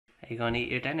You gonna eat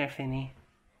your dinner, Finny?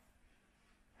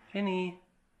 Finny?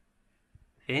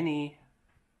 Finny?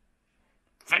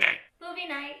 Finny! Movie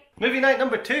night. Movie night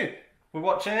number 2. We're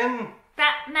watching...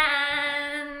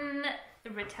 Batman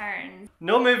Returns.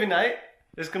 No movie night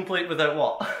is complete without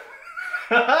what?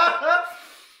 Snacks.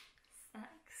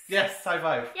 Yes, high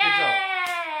five. Yay! Good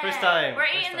job. First time. We're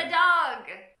First eating time. the dog.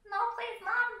 No, please,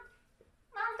 Mom.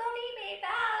 Mom, don't eat me.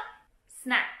 That.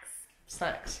 Snacks.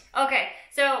 Snacks. Okay,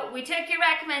 so we took your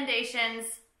recommendations,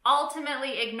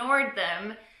 ultimately ignored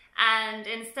them, and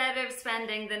instead of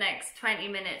spending the next 20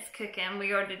 minutes cooking,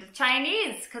 we ordered a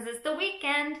Chinese because it's the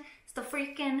weekend. It's the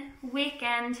freaking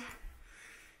weekend.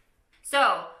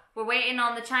 So we're waiting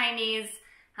on the Chinese.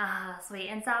 Sweet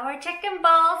and sour chicken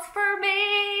balls for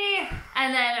me.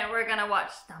 And then we're gonna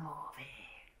watch the movie.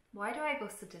 Why do I go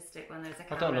sadistic when there's a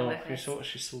camera? I don't know. with us?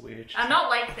 She's so weird. I'm not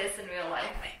like this in real life.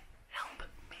 Help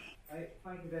me. Right,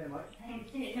 thank you very much.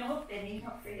 Thank you. No, Benny,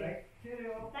 not for you. Right,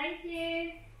 cheerio. Thank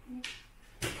you.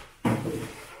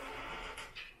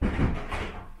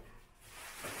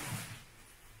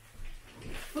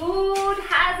 Food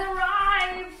has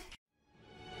arrived.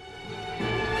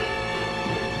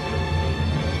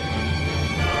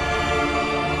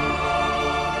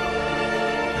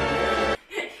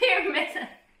 You're missing.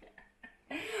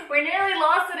 We nearly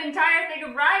lost an entire thing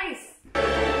of rice.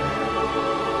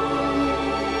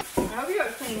 I hope you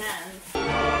got clean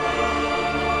hands.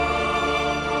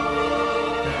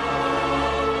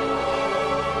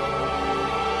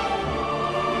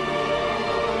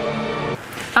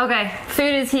 Okay,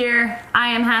 food is here. I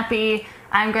am happy.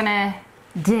 I'm gonna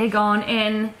dig on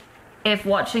in. If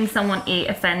watching someone eat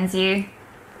offends you,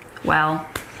 well,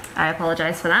 I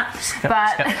apologize for that. Skip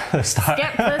the start.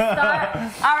 Skip the start.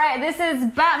 All right, this is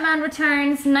Batman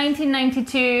Returns,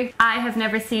 1992. I have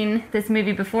never seen this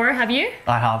movie before. Have you?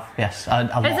 I have, yes. A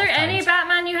lot Is there of any times.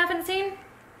 Batman you haven't seen?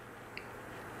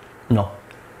 No.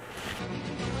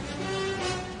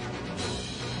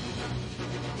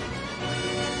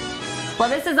 Well,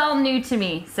 this is all new to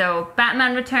me. So,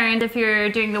 Batman Returns, if you're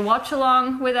doing the watch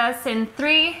along with us in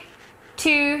 3,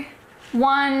 2,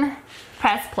 1,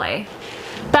 press play.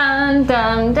 Dun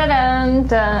dun dun dun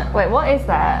dun. Wait, what is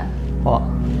that? What?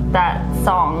 That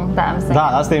song that I'm singing?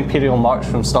 That's the Imperial March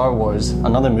from Star Wars.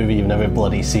 Another movie you've never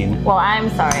bloody seen. Well, I'm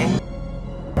sorry.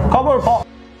 Copper Pop!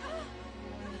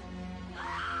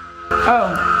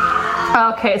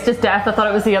 Oh. Okay, it's just death. I thought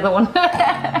it was the other one.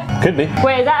 Could be.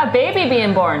 Wait, is that a baby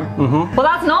being born? Mm-hmm. Well,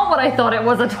 that's not what I thought it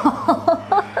was at all.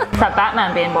 Is that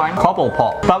Batman being born? Cobble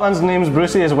Pop. Batman's name's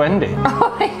Brucey is Wendy.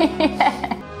 Oh,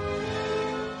 yeah.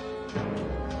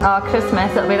 Oh,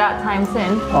 Christmas, it'll be that time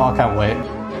soon. Oh, I can't wait.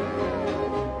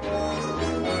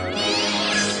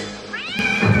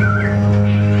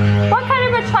 What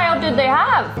kind of a child did they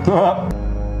have?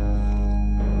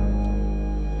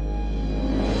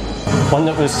 One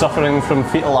that was suffering from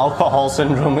fetal alcohol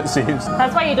syndrome, it seems.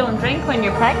 That's why you don't drink when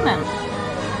you're pregnant.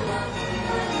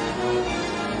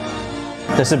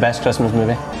 This is the best Christmas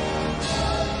movie.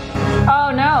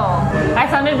 Oh no. I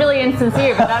sounded really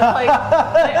insincere, but that's like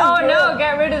oh no,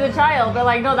 get rid of the child. But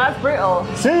like, no, that's brutal.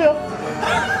 See ya!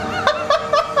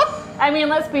 I mean,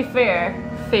 let's be fair.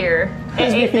 It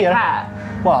Let's be ate the fair.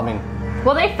 cat. Well, I mean,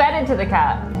 Well, they fed it to the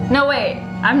cat. No, wait.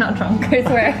 I'm not drunk, I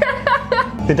swear.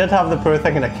 they did have the poor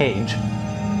thing in a cage.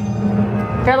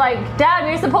 They're like, Dad,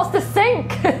 you're supposed to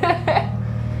sink.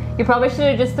 You probably should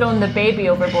have just thrown the baby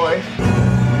overboard.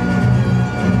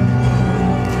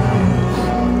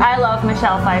 I love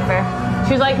Michelle Pfeiffer.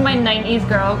 She's like my 90s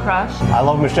girl crush. I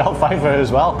love Michelle Pfeiffer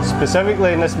as well,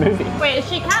 specifically in this movie. Wait, is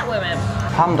she Catwoman?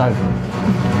 Calm down.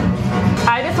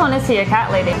 I just want to see a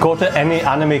cat lady. Go to any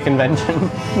anime convention,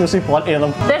 you'll see plenty of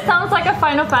them. This sounds like a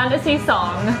Final Fantasy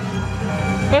song.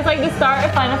 It's like the start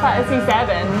of Final Fantasy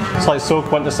VII. It's like so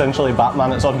quintessentially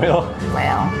Batman, it's unreal.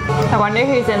 Well, I wonder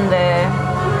who's in the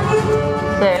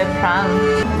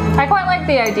pram. I quite like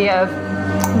the idea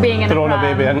of being in Throwing a a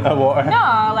pram. baby into water.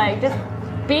 No, like just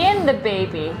being the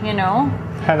baby, you know?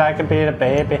 And I could be the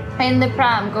baby. In the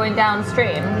pram going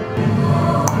downstream.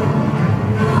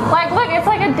 Like, look, it's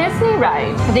like a Disney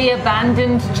ride. The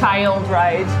abandoned child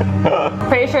ride.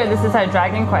 Pretty sure this is how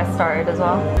Dragon Quest started as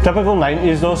well. Typical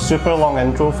 90s though, super long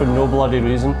intro for no bloody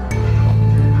reason.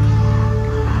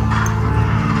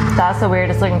 That's the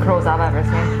weirdest looking crows I've ever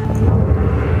seen.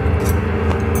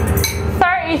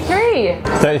 33!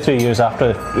 33 years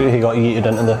after he got yeeted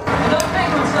into the...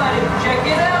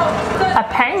 A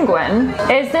penguin?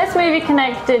 Is this movie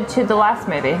connected to the last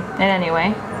movie in any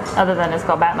way? Other than it's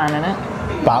got Batman in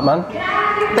it? Batman?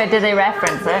 But did they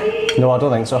reference it? No, I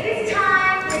don't think so. It's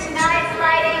time for tonight's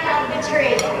lighting of the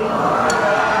tree.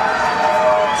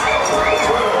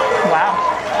 Wow.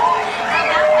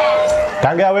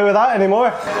 Can't get away with that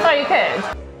anymore. Oh, you could.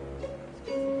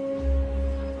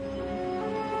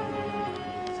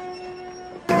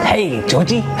 Hey,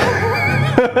 Georgie.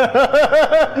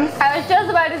 I was just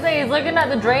about to say, he's looking at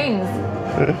the drains.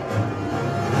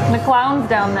 The clown's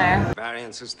down there.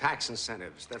 Variances, tax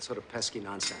incentives, that sort of pesky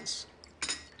nonsense.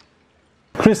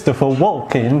 Christopher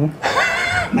Walken.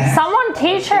 Someone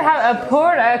teach her how to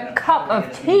pour a cup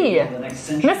of tea.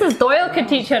 Mrs. Doyle could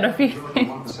teach her a few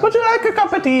things. Would you like a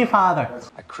cup of tea, Father?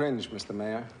 I cringe, Mr.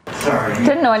 Mayor.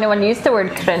 Didn't know anyone used the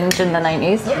word cringe in the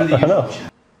 90s. I know.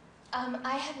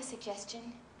 I have a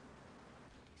suggestion.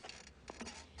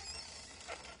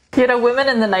 You're a woman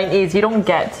in the 90s, you don't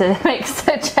get to make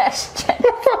suggestions.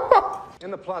 In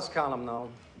the plus column, though,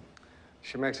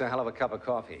 she makes a hell of a cup of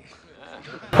coffee.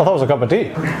 I thought it was a cup of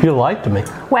tea. You lied to me.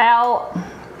 Well,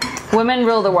 women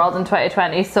rule the world in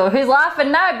 2020, so who's laughing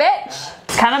now, bitch?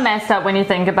 It's kind of messed up when you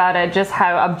think about it, just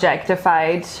how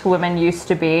objectified women used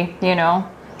to be, you know?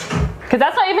 Because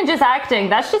that's not even just acting,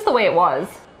 that's just the way it was.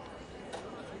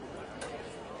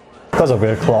 That's a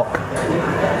weird clock.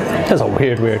 That's a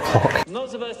weird, weird clock. From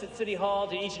those of us at City Hall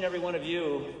to each and every one of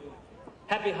you,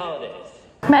 happy holidays.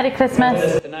 Merry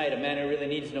Christmas. Tonight, a man who really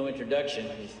needs no introduction.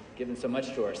 He's given so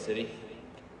much to our city.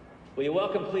 Will you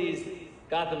welcome, please,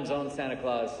 Gotham's own Santa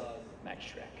Claus, Max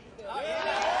Shreck.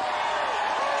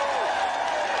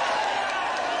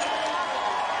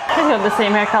 He's got the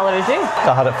same hair color as you.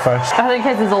 I had it first. I think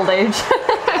his is old age.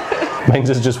 Mine's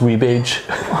is just weeb age.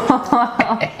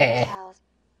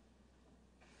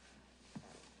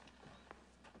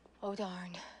 Oh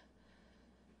darn.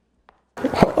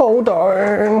 Oh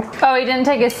darn. Oh, he didn't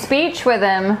take his speech with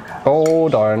him. Oh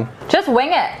darn. Just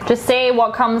wing it. Just say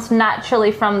what comes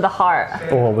naturally from the heart.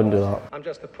 Oh, I wouldn't do that. I'm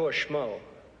just a poor schmo.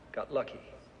 Got lucky.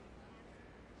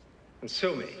 And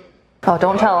sue me. Oh,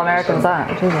 don't tell Americans that.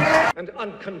 Jesus. And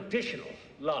unconditional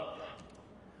love.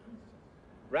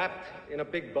 Wrapped in a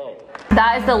big bow.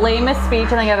 That is the lamest speech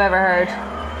I think I've ever heard.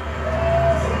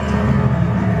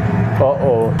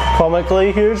 Uh-oh.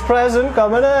 Comically huge present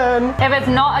coming in. If it's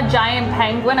not a giant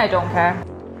penguin, I don't care.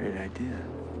 Great idea.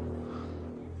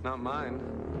 Not mine.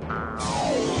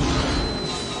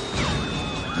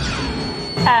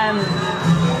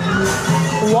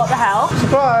 What the hell?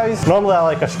 Surprise! Normally I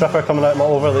like a stripper coming out of my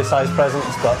overly sized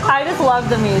presents, but I just love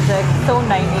the music. So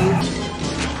 90s.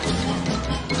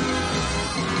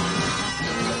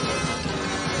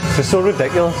 it's so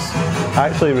ridiculous.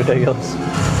 Actually ridiculous.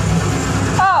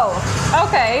 Oh,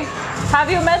 okay.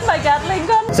 Have you met my Gatling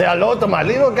gun? Say hello to my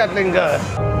little Gatling gun.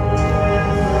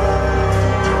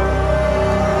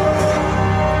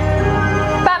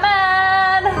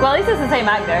 Batman! Well, at least it's the same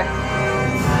actor.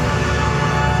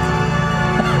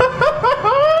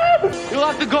 You'll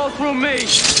have to go through me.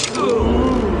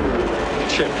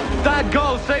 Chip. Dad,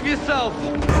 go, save yourself.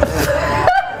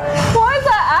 Why is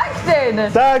that acting?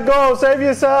 Dad, go, save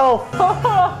yourself.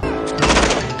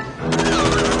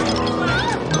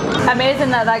 Amazing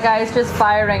that that guy is just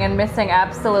firing and missing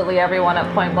absolutely everyone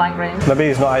at point blank range. Maybe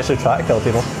he's not actually trying to kill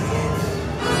people.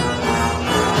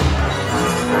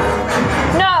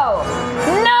 No!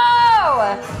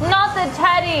 No! Not the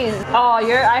teddies! Oh,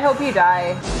 I hope you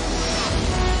die.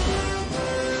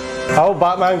 I hope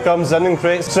Batman comes in and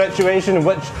creates a situation in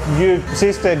which you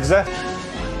cease to exist.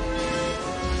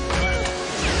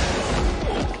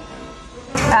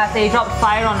 After he dropped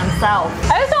fire on himself.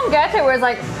 I just don't get it where it's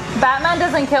like, Batman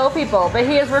doesn't kill people, but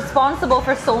he is responsible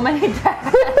for so many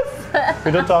deaths.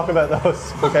 We don't talk about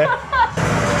those, okay?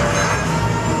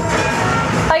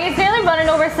 Like, he's nearly running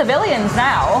over civilians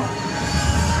now.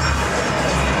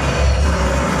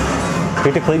 You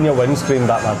need to clean your windscreen,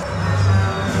 Batman.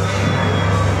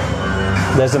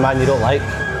 There's the man you don't like.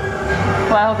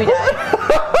 Well, I hope he dies.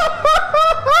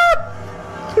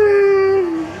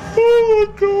 Oh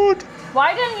my god.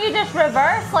 Why didn't you just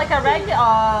reverse like a regular?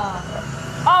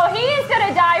 Oh, he's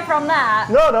gonna die from that.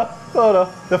 No.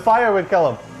 The fire would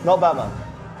kill him, not Batman.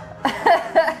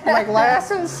 My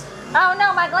glasses. Oh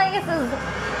no, my glasses.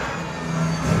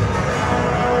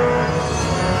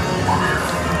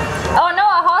 Oh no,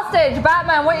 a hostage.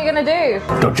 Batman, what are you gonna do?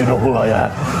 Don't you know who I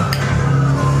am?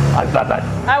 I'm Batman.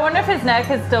 I wonder if his neck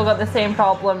has still got the same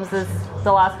problems as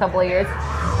the last couple of years.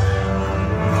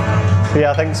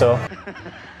 Yeah, I think so.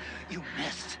 You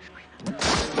missed.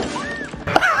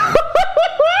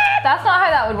 That's not how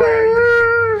that would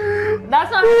work. That's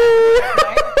not how that would work,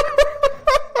 right?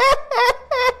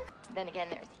 Then again,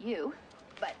 there's you,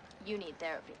 but you need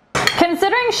therapy.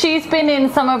 Considering she's been in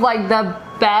some of like the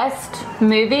best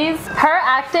movies, her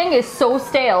acting is so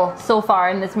stale so far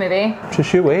in this movie.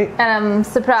 Just you wait. And I'm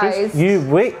surprised. Just you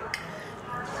wait.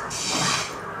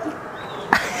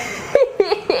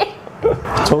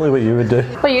 Totally what you would do.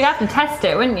 Well, you'd have to test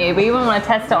it, wouldn't you? But you wouldn't want to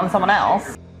test it on someone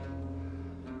else.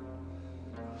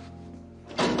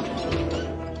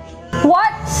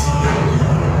 What?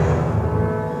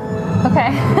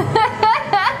 Okay.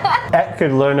 It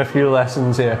could learn a few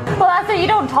lessons here. Well, that's it. You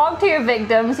don't talk to your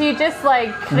victims. You just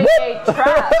like create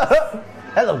traps.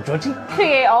 Hello, Georgie.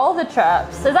 Create all the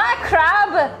traps. Is that a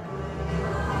crab?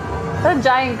 That's a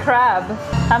giant crab.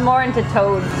 I'm more into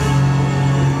toads.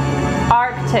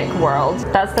 Arctic world.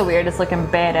 That's the weirdest looking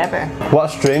bed ever. What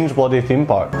a strange bloody theme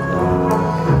park.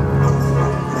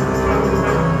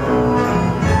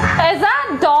 Is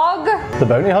that dog? The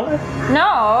bounty hunter?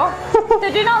 No.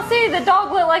 Did you not see the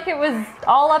dog look like it was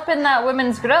all up in that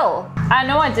woman's grill? I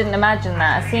know I didn't imagine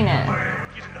that. I've seen it.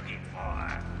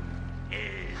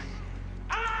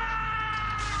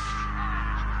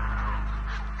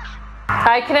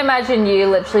 I can imagine you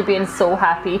literally being so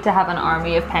happy to have an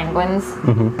army of penguins.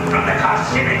 From the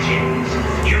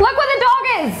carcinogens, you Look what the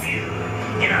dog is!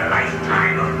 in a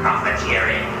lifetime of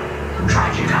profiteering,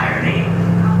 tragic irony,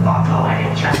 or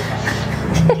poetic justice.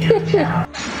 You tell.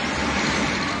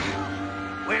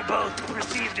 We're both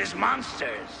perceived as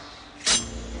monsters.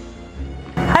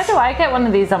 How do I get one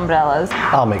of these umbrellas?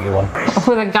 I'll make you one.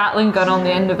 With a Gatling gun on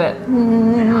the end of it.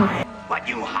 What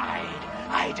you hide,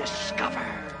 I discover.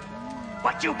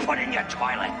 What you put in your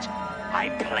toilet, I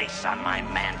place on my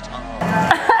mantle.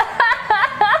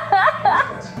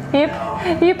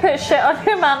 You put shit on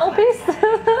your mantelpiece?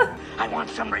 I want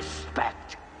some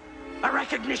respect. A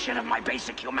recognition of my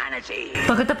basic humanity.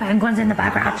 Look at the penguins in the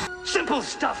background. Simple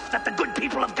stuff that the good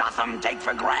people of Gotham take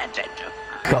for granted.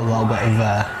 Got a little bit of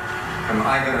Am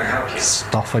I gonna help you?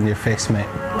 stuff on your face, mate.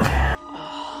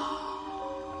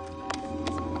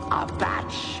 A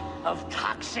batch of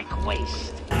toxic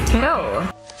waste. Ew. A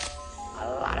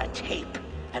lot of tape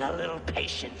and a little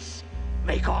patience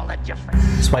make all the difference.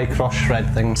 That's why you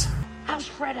cross-shred things. How's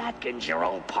Fred Atkins, your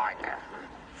old partner?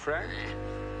 Fred?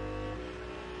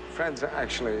 Fred's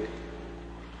actually...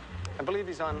 I believe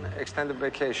he's on extended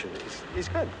vacation. He's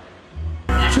good.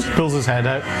 Just pulls his head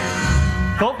out.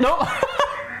 Oh, no!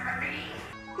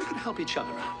 We can help each other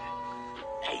out.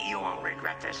 Hey, you won't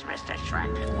regret this, Mr.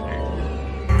 Shreck.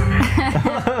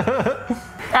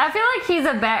 I feel like he's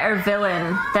a better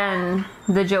villain than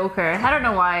the Joker. I don't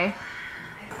know why.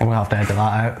 I'm gonna have to edit that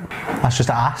out. That's just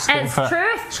asking It's for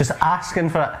truth. it. It's just asking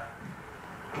for it.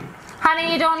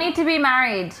 Honey, you don't need to be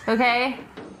married, okay?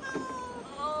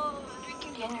 Oh, drink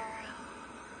your dinner.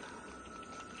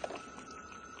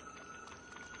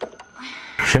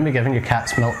 Shouldn't be giving your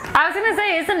cats milk. I was gonna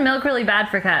say, isn't milk really bad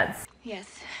for cats?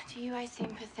 Yes, to you I seem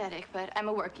pathetic, but I'm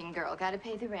a working girl. Gotta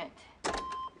pay the rent.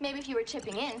 Maybe if you were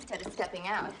chipping in instead of stepping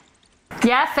out.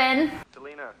 Yeah, Finn.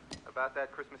 Selena, about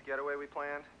that Christmas getaway we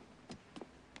planned?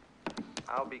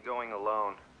 I'll be going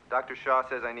alone. Dr. Shaw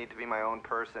says I need to be my own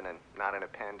person and not an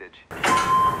appendage.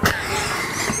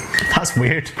 That's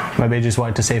weird. Maybe he just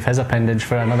wanted to save his appendage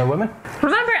for another woman.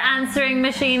 Remember answering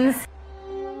machines?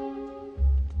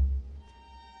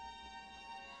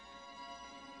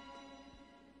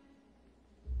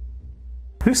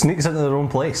 Who sneaks into their own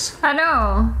place? I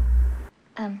know.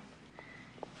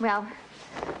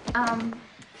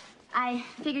 I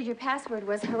figured your password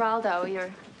was Geraldo, your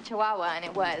chihuahua, and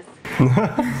it was.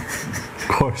 Of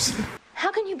course.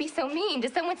 How can you be so mean to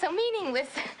someone so meaningless?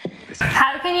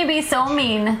 How can you be so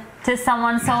mean to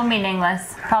someone so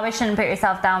meaningless? Probably shouldn't put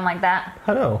yourself down like that.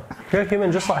 I know. You're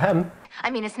human just like him. I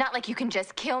mean, it's not like you can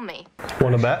just kill me.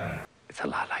 Wanna bet? It's a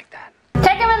lot like that.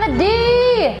 Take him in the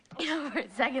D! You know, for a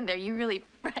second there, you really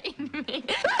frightened me.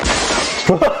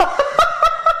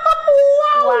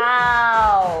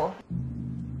 Wow.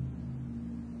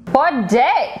 What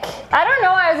dick? I don't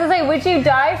know, I was gonna say, would you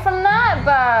die from that?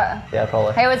 But Yeah,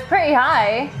 probably. it was pretty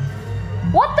high.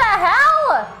 What the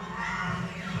hell?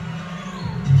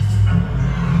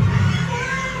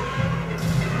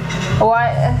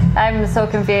 What? I'm so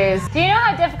confused. Do you know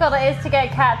how difficult it is to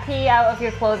get cat pee out of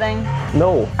your clothing?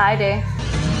 No. I do.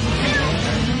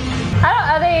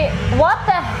 Are they, what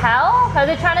the hell? Are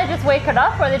they trying to just wake her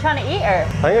up or are they trying to eat her?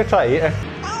 I think they're trying to eat her.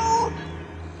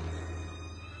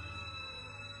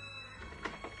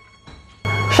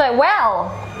 She's like, well,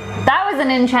 that was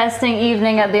an interesting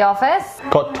evening at the office.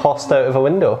 Got tossed out of a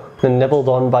window and nibbled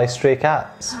on by stray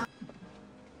cats.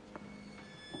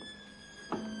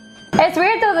 It's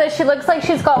weird though that she looks like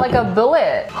she's got like a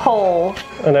bullet hole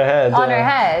On her head. on her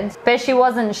head, but she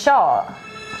wasn't shot.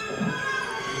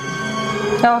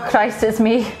 Oh Christ, it's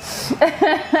me.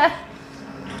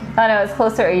 I know, it's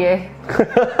closer to you.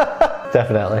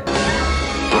 Definitely.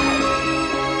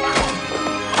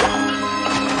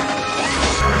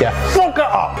 Yeah. Fuck it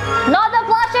up! Not the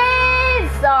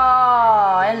plushies!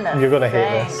 Oh, You're gonna hate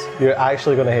this. You're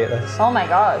actually gonna hate this. Oh my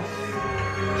gosh.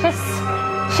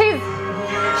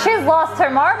 She's lost her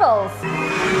marbles.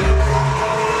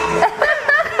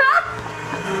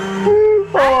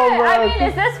 I mean,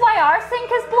 is this why our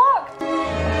sink is blocked?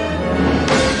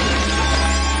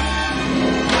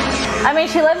 I mean,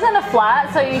 she lives in a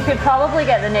flat, so you could probably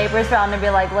get the neighbors round and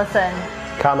be like, listen,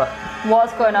 Calm it.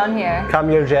 what's going on here? Calm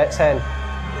your jets, hen.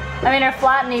 I mean, her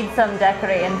flat needs some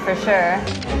decorating for sure.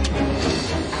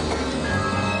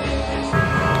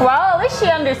 Well, at least she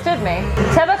understood me.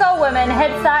 Typical woman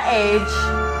hits that age,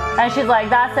 and she's like,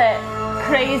 that's it.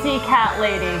 Crazy cat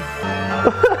lady.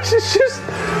 She's just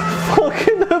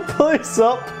fucking the place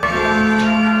up.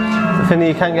 Finny,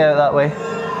 you can't get out that way.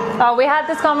 Oh, we had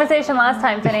this conversation last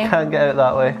time, Finny. You can't get out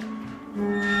that way.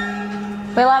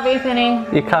 We love you, Finny.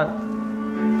 You can't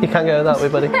get out that way,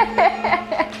 buddy.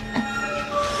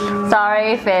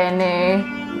 Sorry, Finny.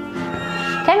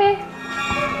 Come here.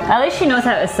 At least she knows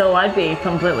how to sew. I'd be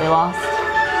completely lost.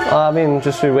 I mean,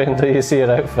 just wait until you see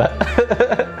her outfit.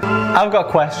 I've got a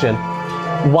question.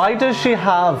 Why does she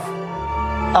have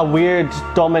a weird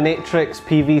dominatrix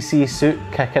PVC suit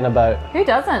kicking about? Who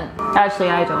doesn't? Actually,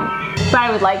 I don't. But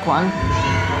I would like one.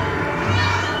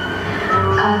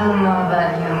 I don't know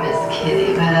about you, Miss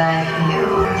Kitty, but I feel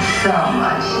so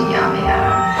much yummier.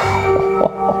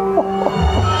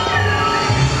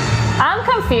 I'm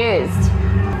confused.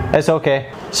 It's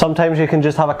okay. Sometimes you can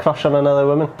just have a crush on another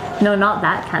woman. No, not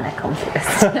that kind of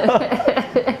confused.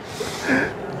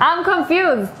 I'm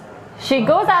confused. She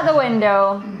goes out the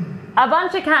window. A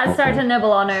bunch of cats start to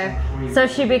nibble on her. So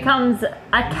she becomes a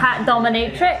cat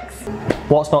dominatrix.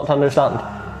 What's not to understand?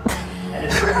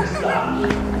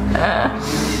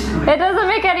 It doesn't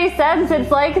make any sense.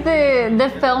 It's like the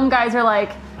film guys are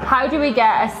like, how do we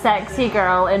get a sexy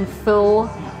girl in full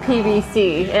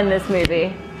PVC in this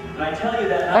movie?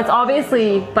 It's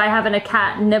obviously by having a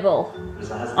cat nibble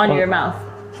on your mouth.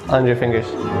 And your fingers.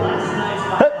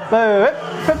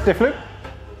 Flip-de-floop.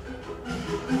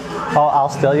 Oh, I'll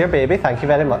steal your baby, thank you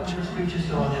very much.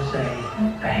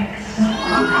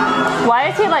 Why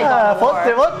is he like on the floor?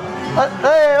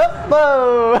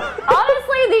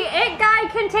 Honestly, the It guy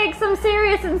can take some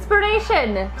serious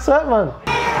inspiration. What's that, man?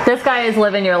 This guy is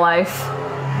living your life.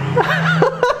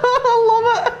 I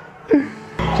love it.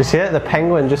 Did you see it? The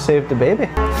penguin just saved the baby.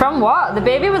 From what? The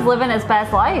baby was living its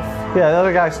best life. Yeah, the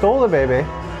other guy stole the baby.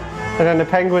 And then the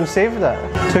penguin saved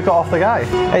it. Took it off the guy.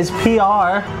 It's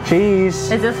PR.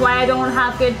 Jeez. Is this why I don't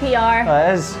have good PR?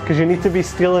 It is, because you need to be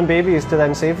stealing babies to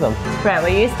then save them. Right, well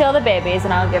you steal the babies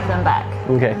and I'll give them back.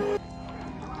 Okay.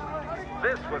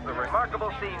 This was a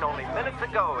remarkable scene only minutes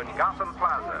ago in Gotham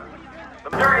Plaza.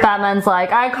 Batman's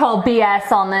like, I call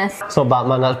BS on this. It's not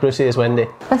Batman, that's Brucey, it's Wendy.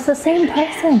 It's the same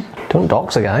person. Don't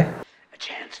dox a guy. A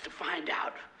chance to find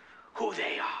out who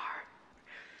they are,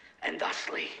 and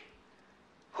thusly,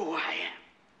 who I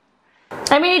am.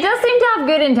 I mean, he does seem to have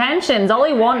good intentions. All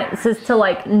he wants is to,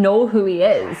 like, know who he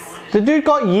is. The dude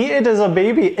got yeeted as a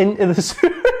baby into the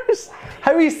sewers.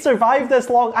 How he survived this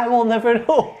long, I will never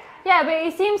know. Yeah, but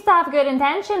he seems to have good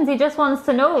intentions. He just wants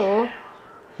to know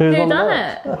who done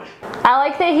it. I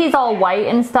like that he's all white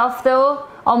and stuff, though.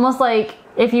 Almost like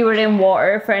if you were in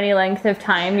water for any length of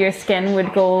time, your skin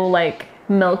would go, like,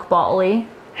 milk bottle-y.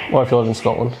 Or if you live in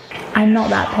Scotland. I'm not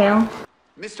that pale.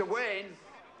 Mr. Wayne,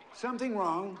 something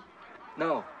wrong?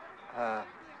 No.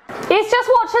 He's just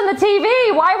watching the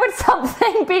TV. Why would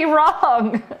something be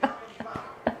wrong?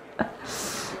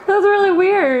 That's really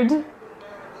weird.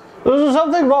 There's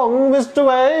something wrong, Mr.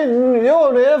 Wayne. You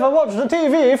only ever watch the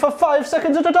TV for 5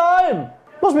 seconds at a time.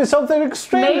 Must be something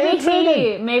extremely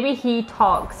intriguing. Maybe he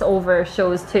talks over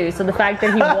shows too, so the fact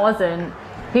that he wasn't,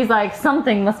 he's like,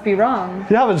 something must be wrong.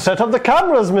 You haven't set up the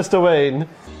cameras, Mr. Wayne.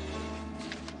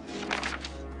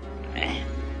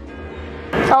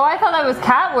 Oh, I thought that was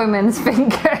Catwoman's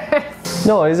fingers.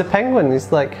 No, he's a penguin.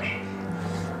 He's like...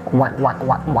 What?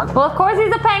 Well, of course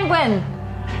he's a penguin.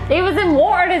 He was in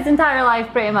water his entire life,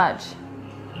 pretty much.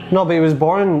 No, but he was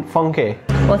born funky.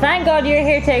 Well, thank God you're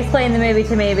here to explain the movie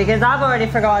to me, because I've already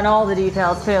forgotten all the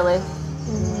details, clearly.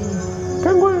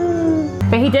 Penguin!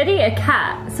 But he did eat a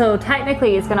cat, so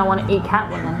technically he's going to want to eat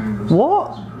Catwoman.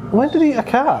 What? When did he eat a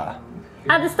cat?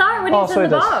 At the start when he was in the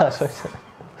box.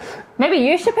 Maybe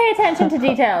you should pay attention to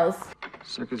details.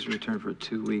 Circuits return for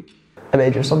 2 weeks. I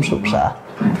made you some soup, sir.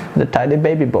 The tiny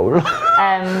baby bowl.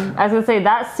 I was going to say,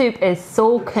 that soup is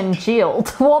so congealed.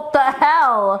 What the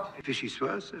hell? Fishy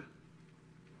swell, sir.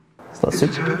 It's not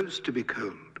soup. Supposed to be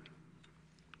cold.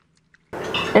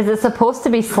 Is it supposed to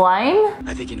be slime?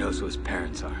 I think he knows who his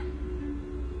parents are.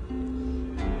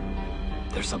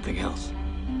 There's something else.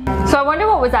 So I wonder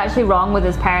what was actually wrong with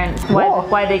his parents.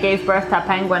 Why they gave birth to a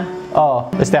penguin. Oh,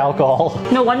 it's the alcohol.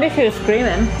 No wonder she was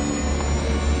screaming.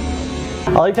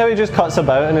 I like how he just cuts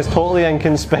about and is totally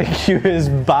inconspicuous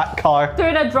back car.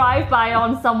 Doing a drive-by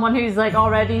on someone who's like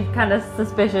already kind of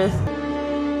suspicious.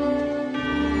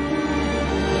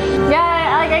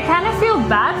 Yeah, like I kind of feel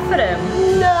bad for him.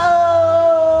 No!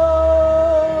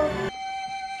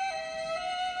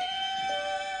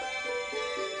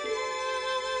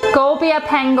 Go be a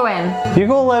penguin. You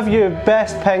go live your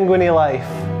best penguin-y life,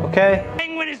 okay?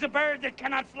 Penguin is a bird that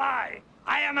cannot fly.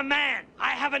 I am a man.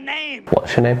 I have a name.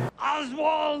 What's your name?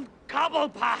 Oswald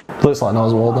Cobblepot. Looks like an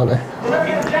Oswald, doesn't he?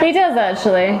 He does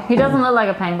actually. He doesn't look like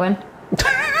a penguin.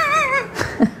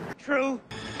 True.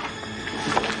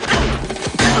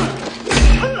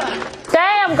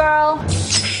 Damn, girl.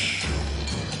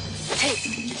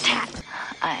 Tat.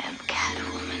 I am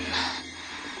Catwoman.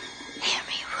 Hear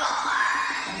me roar.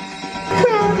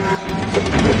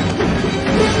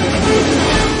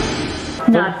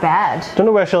 Not bad. Don't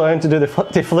know where she'll learn to do the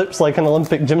flips like an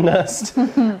Olympic gymnast.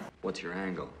 What's your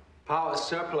angle? Power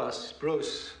surplus,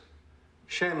 Bruce.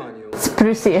 Shame on you.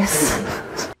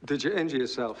 Sprucius. Did you injure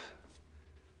yourself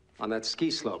on that ski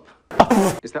slope?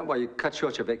 Is that why you cut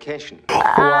short your vacation?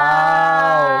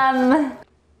 Wow.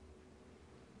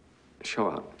 Show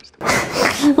up.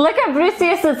 Look at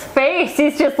Brucius's face.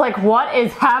 He's just like, what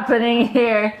is happening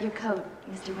here? Your coat,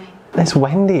 Mr. Wayne. It's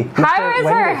Wendy. How is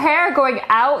her hair going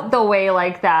out the way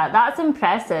like that? That's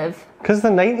impressive. Because the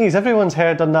 90s, everyone's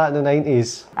hair done that in the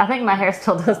 90s. I think my hair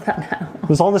still does that now. It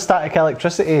was all the static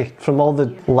electricity from all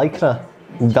the lycra,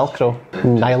 Velcro,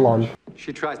 nylon.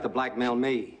 She tries to blackmail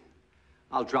me.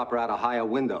 I'll drop her out a higher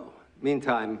window.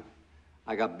 Meantime,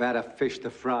 I got better fish to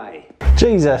fry.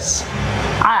 Jesus.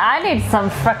 I need some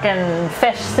frickin'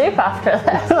 fish soup after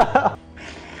this.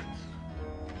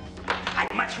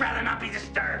 I'd much rather not be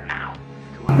disturbed now.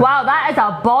 Wow, that is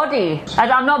a body.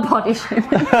 I'm not body shaming.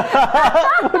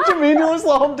 What do you mean? He looks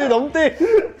like Humpty Dumpty.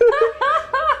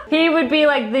 He would be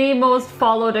like the most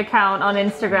followed account on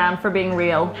Instagram for being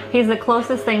real. He's the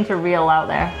closest thing to real out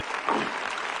there.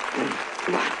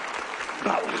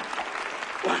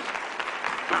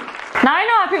 Now I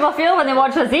know how people feel when they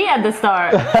watch us eat at the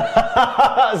start.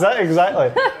 Is that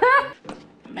exactly?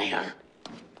 Mayor.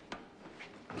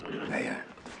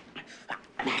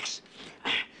 Max,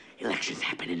 elections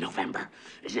happen in November.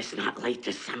 Is this not late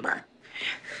December?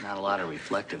 Not a lot of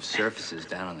reflective surfaces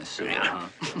down on the sewer, huh?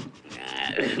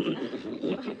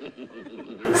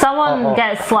 Someone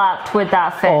gets slapped with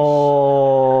that fish.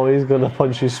 Oh, he's gonna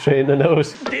punch you straight in the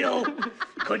nose. Still,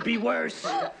 could be worse.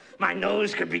 My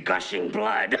nose could be gushing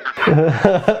blood.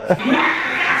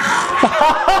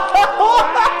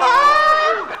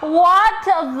 What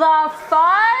the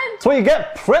fudge? That's what you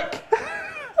get, prick.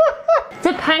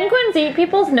 Do penguins eat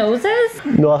people's noses?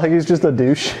 No, I think he's just a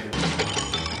douche.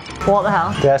 What the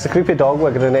hell? Yeah, it's a creepy dog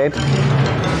with a grenade.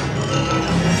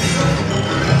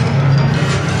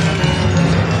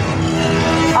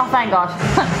 Oh, thank God.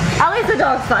 At least the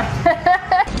dog's fine.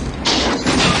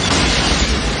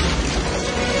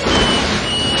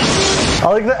 I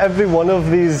like that every one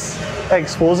of these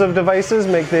explosive devices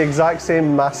make the exact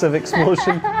same massive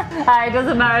explosion. It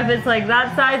doesn't matter if it's like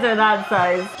that size or that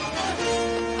size.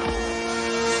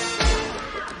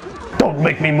 Don't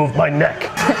make me move my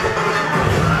neck.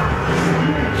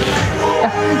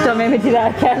 Don't make me do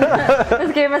that again.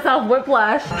 Just gave myself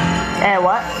whiplash.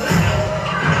 What?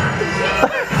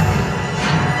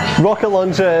 Rocket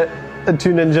launcher and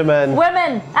 2 ninja men.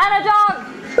 Women and a dog!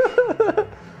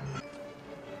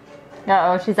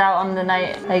 Uh-oh, she's out on the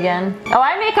night again. Oh,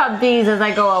 I make up these as I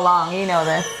go along, you know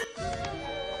this.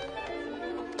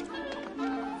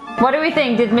 What do we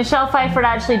think? Did Michelle Pfeiffer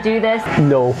actually do this?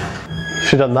 No.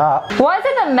 She done that. What is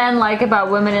it that men like about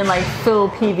women in like full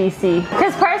PVC?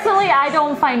 Because personally, I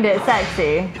don't find it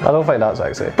sexy. I don't find that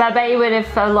sexy. But I bet you would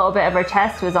if a little bit of her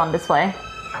chest was on display.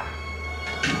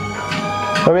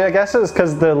 I mean, I guess it's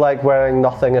because they're like wearing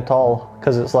nothing at all.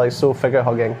 Because it's like so figure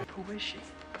hugging. Who is she?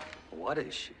 What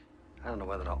is she? I don't know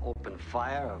whether to open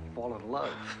fire or fall in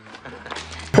love.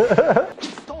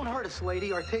 Don't hurt us,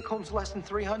 lady. Our take home's less than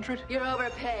 300. You're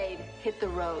overpaid. Hit the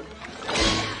road.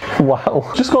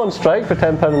 Wow. Just go on strike for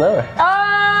 £10 an hour.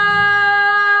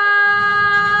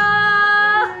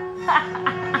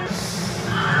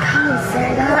 Can't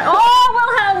say that. Oh,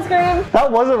 Wilhelm scream.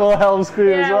 That was a Wilhelm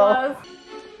scream as well. It was.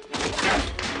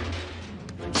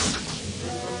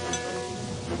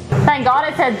 Thank God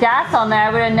it said gas on there.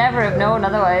 I would have never have known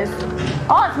otherwise.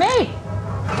 Oh, it's me.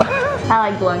 I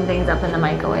like blowing things up in the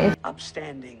microwave.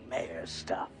 Upstanding mayor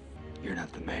stuff. You're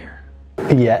not the mayor.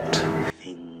 Yet.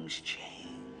 Things change.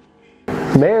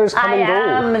 Mayors come and go. I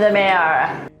am the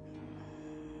mayor.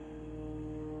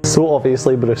 So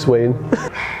obviously Bruce Wayne.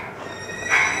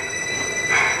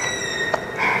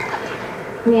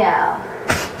 Meow.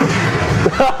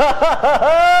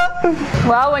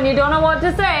 Well, when you don't know what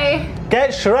to say.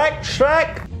 Get Shrek,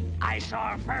 Shrek! I saw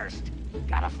her first.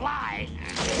 Gotta fly.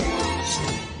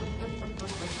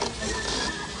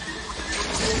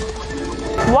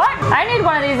 What? I need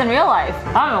one of these in real life.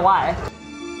 I don't know why.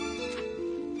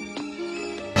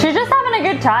 She's just having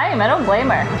a good time. I don't blame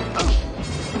her.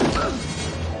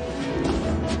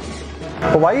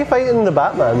 But why are you fighting the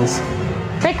Batmans?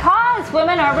 Because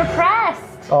women are repressed.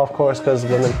 Oh, of course, because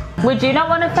women. Would you not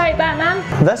want to fight Batman?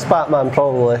 This Batman,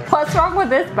 probably. What's wrong with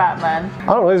this Batman? I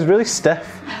don't know, he's really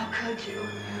stiff. How could you?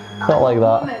 Not like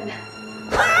that. Woman.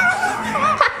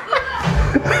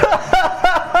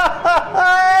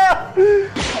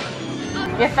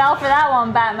 You fell for that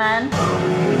one, Batman.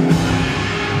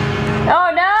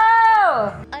 Oh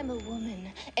no! I'm a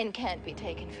woman and can't be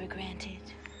taken for granted.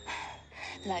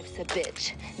 Life's a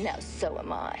bitch. Now so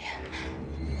am I.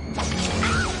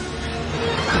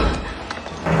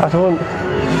 I don't...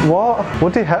 What?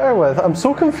 What did he hit her with? I'm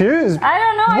so confused. I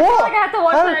don't know, I What? feel like I have to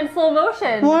watch that in slow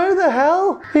motion. Why the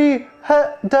hell? He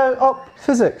hit down up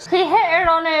physics. He hit her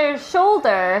on her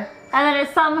shoulder, and then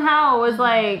it somehow was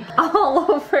like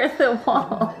all over the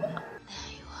wall.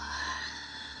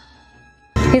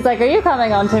 He's like, are you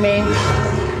coming on to me?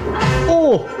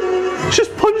 Oh!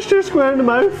 Just punched her square in the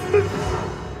mouth.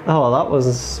 Oh, well, that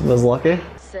was lucky.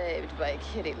 Saved by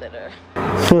kitty litter.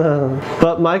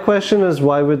 But my question is,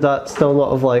 why would that still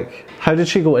not have, like, how did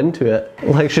she go into it?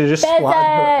 Like, she just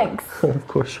splattered her. Of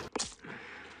course.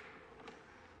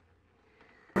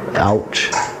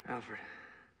 Ouch. Alfred,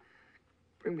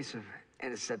 bring me some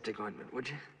antiseptic ointment, would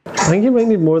you? I think you might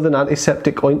need more than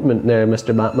antiseptic ointment there,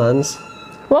 Mr. Batman's.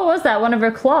 What was that? One of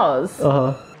her claws?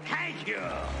 Uh-huh. Thank you.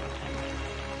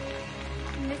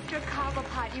 Mr.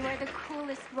 Cobblepot, you are the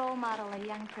coolest role model a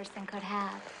young person could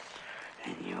have.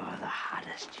 And you're the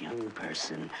hottest young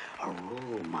person a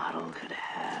role model could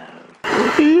have.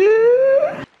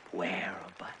 Wear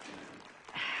a button.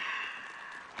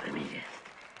 Let me just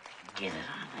get it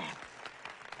on there.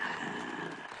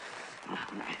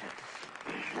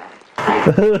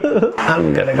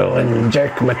 I'm gonna go and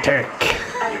jerk my Turk.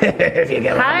 If you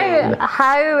get what I mean.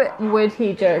 How would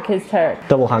he jerk his Turk?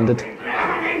 Double-handed.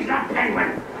 Name's not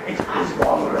Penguin. It's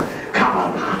Oswald. Come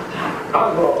on.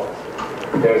 Oswald.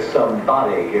 There's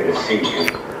somebody here to see you.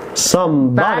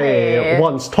 Somebody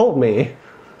once told me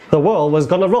the world was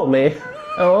gonna roll me.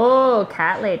 Oh,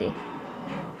 cat lady.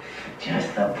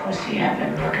 Just the pussy I've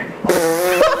been looking for.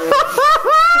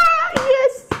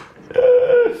 Yes.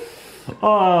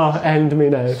 Oh, end me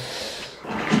now.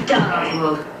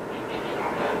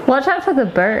 Watch out for the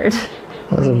bird.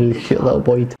 That's a really cute little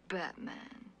boy. Batman.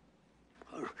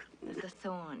 The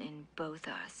thorn in both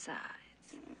our sides.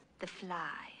 The fly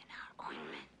in our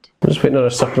ointment. I'm just putting another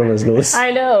sucker on his nose.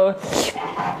 I know.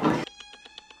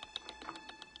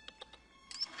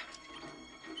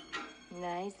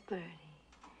 Nice birdie.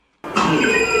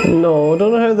 No,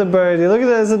 don't hurt the birdie. Look at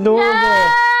that, it's adorable.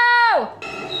 No!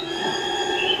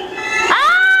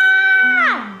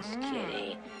 Ah! Nice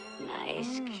kitty.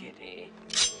 Nice kitty.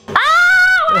 Ah!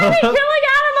 Why are they killing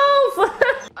animals?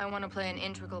 I want to play an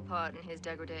integral part in his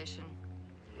degradation.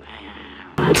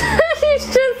 He's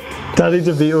just... Danny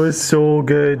DeVito is so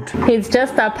good. He's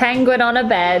just a penguin on a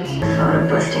bed. Thought of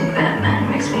busting Batman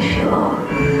makes me feel all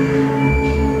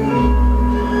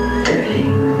dirty.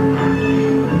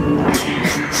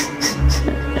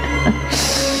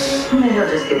 Maybe I'll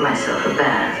just give myself a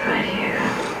bath right here.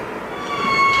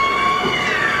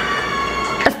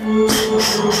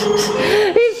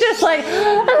 He's just like...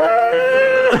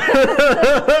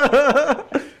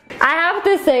 I have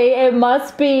to say, it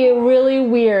must be really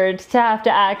weird to have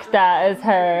to act that as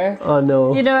her. Oh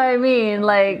no. You know what I mean?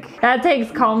 Like, that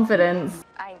takes confidence.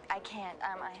 I can't.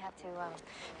 I have to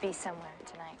be somewhere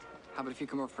tonight. How about if you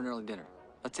come over for an early dinner?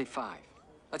 Let's say 5.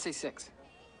 Let's say 6.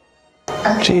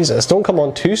 Jesus, don't come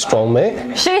on too strong,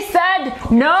 mate. She said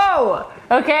no!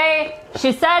 Okay?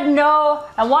 She said no,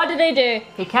 and what did he do?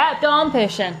 He kept on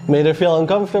pushing. Made her feel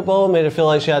uncomfortable, made her feel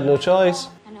like she had no choice.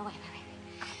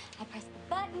 I press the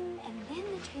button, and then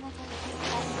the tree lets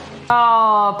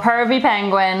out. Oh, pervy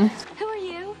penguin. Who are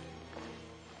you?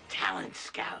 Talent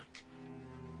scout.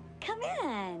 Come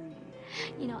in.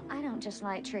 You know, I don't just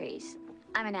like trees.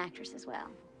 I'm an actress as well.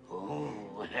 Oh.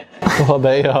 Oh, I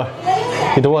bet you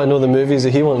are. You don't want to know the movies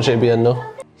that he wants you to be in, though.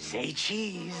 Say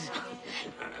cheese.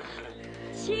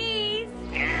 Cheese.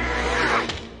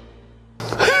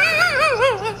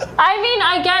 I mean,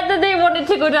 I get that they wanted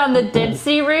to go down the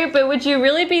ditzy route, but would you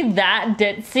really be that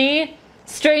ditzy?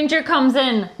 Stranger comes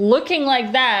in looking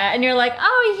like that, and you're like,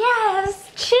 oh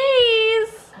yes,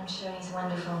 cheese. I'm sure he's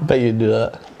wonderful. Bet you'd do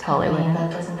that. Totally would.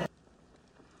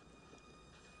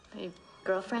 Hey,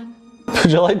 girlfriend?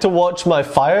 Would you like to watch my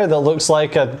fire that looks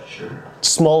like a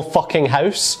small fucking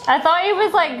house? I thought he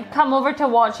was like, come over to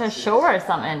watch a show or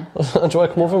something. Do you want to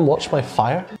come over and watch my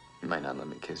fire? You might not let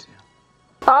me kiss you.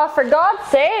 Oh, for God's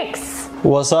sakes.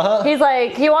 What's that? He's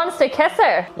like, he wants to kiss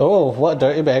her. Oh, what a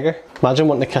dirty beggar. Imagine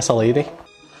wanting to kiss a lady.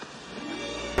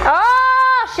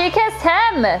 Oh, she kissed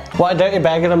him. What a dirty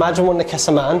beggar. Imagine wanting to kiss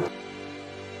a man.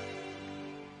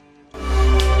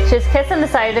 She's kissing the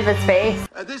side of his face.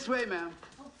 This way, ma'am.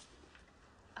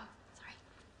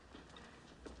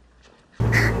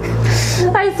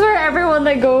 I swear everyone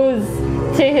that goes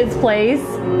to his place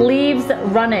leaves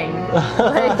running.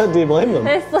 Like, do you blame them?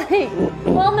 It's like,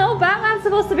 well, no, Batman's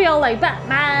supposed to be all like,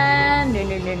 Batman. No,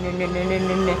 no, no, no, no, no,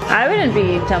 no, no. I wouldn't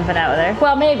be jumping out of there.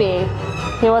 Well, maybe.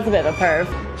 He was a bit of a perv.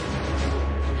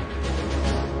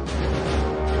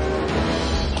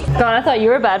 God, I thought you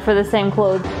were bad for the same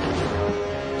clothes.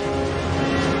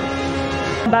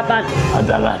 Batman. I'm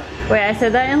Batman. Wait, I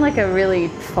said that in like a really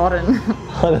foreign.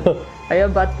 I know. Are you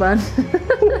Batman?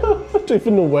 I don't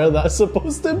even know where that's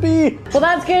supposed to be. Well,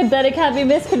 that's good that it can't be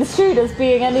misconstrued as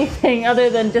being anything other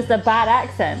than just a bad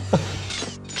accent.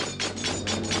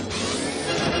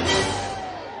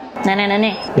 Na na na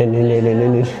na.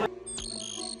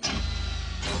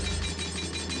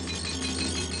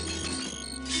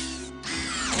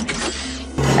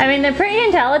 I mean, they're pretty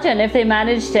intelligent if they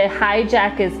manage to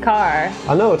hijack his car.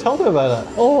 I know, tell me about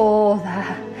it. Oh,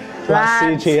 that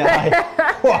CGI.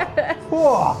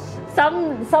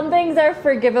 Some things are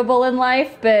forgivable in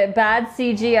life, but bad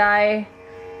CGI,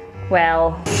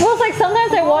 well, it's like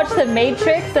sometimes I watch The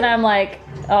Matrix and I'm like,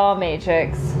 oh,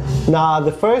 Matrix. Nah,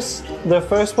 the first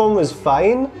one was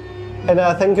fine, and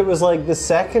I think it was like the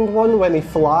second one when he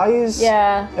flies.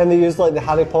 Yeah. And they used like the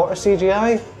Harry Potter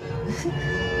CGI.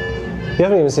 You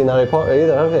haven't even seen Harry Potter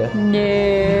either, have you?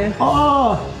 No.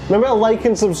 Oh! Remember to like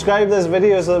and subscribe this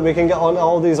video so that we can get on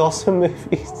all these awesome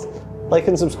movies. Like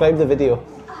and subscribe the video.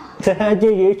 To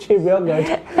YouTube, real good.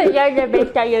 You're the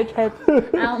best on YouTube.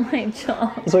 Oh my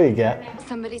god. That's what you get.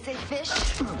 Somebody say fish?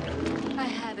 I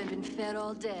haven't been fed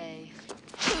all day.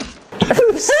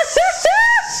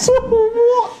 So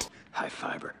what? High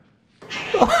fiber.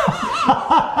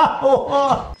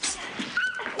 What?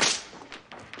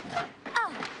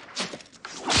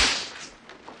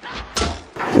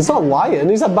 He's not lying,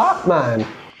 he's a Batman.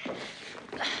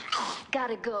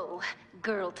 Gotta go.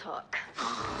 Girl talk.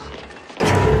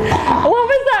 What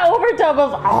was that overdub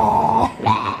of?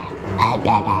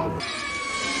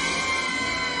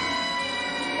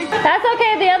 That's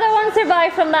okay, the other one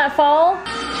survived from that fall.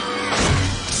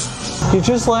 You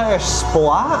just let her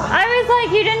splat? I was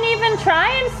like, you didn't even try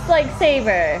and like save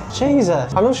her.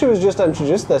 Jesus. I know she was just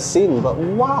introduced this scene, but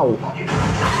wow.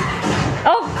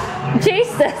 Oh,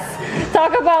 Jesus.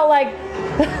 Talk about like,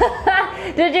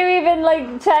 did you even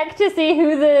like check to see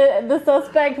who the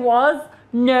suspect was?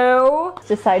 No.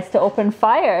 Decides to open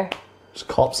fire. There's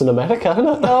cops in America, isn't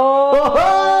it?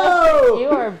 Oh, you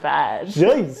are bad.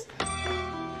 Jeez.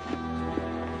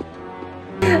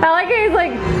 I like how he's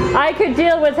like, I could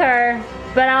deal with her,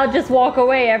 but I'll just walk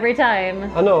away every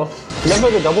time. I know. Remember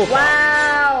the double tap?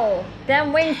 Wow.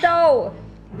 Them wings though.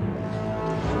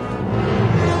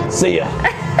 See ya.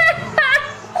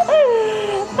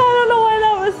 I don't know why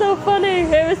that was so funny.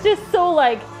 It was just so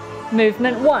like,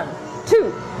 movement 1,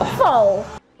 2, fall.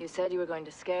 You said you were going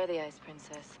to scare the Ice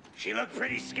Princess. She looked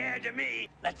pretty scared to me.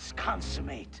 Let's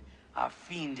consummate our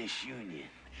fiendish union.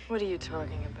 What are you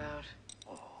talking about?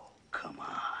 Oh, come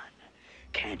on.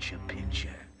 Can't you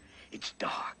picture? It's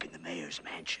dark in the mayor's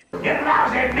mansion. You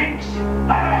lousy minx!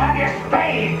 Let her have your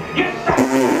spade! You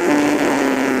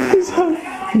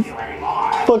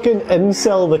Fucking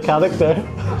incel the character.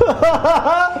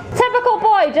 Typical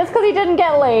boy, just because he didn't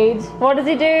get laid. What does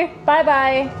he do? Bye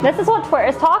bye. This is what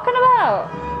Twitter's talking about.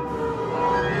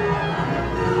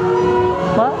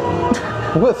 What?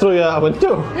 I'm gonna throw you out a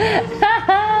window.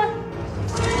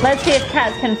 Let's see if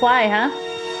cats can fly, huh?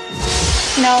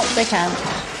 No, they can't.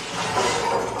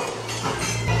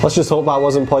 Let's just hope that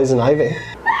wasn't poison ivy.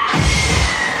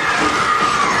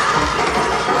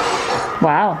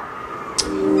 Wow.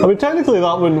 I mean, technically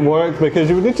that wouldn't work because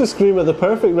you would need to scream at the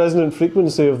perfect resonant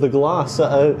frequency of the glass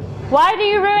at a... Why do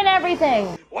you ruin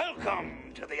everything? Welcome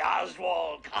to the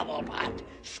Oswald Cobblepot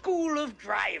School of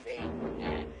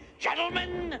Driving.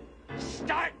 Gentlemen,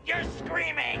 start your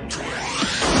screaming.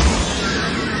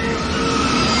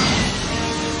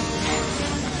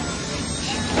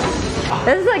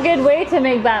 This is a good way to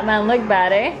make Batman look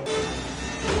bad, eh?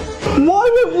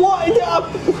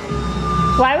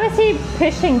 Why was he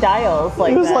pushing dials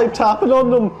like that? He was like tapping on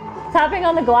them. Tapping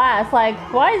on the glass, like,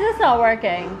 why is this not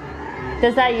working?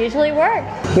 Does that usually work?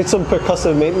 Need some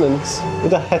percussive maintenance. Need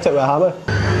to hit it with a hammer.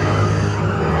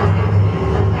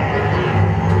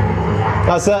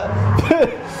 That's it.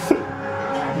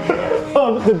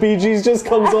 Oh, the Bee Gees just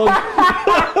comes on.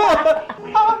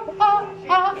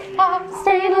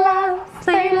 Stay alive,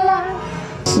 stay alive.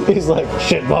 He's like,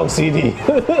 shit, wrong CD.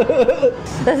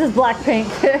 This is Blackpink.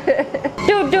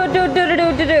 Do do do do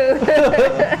do do do.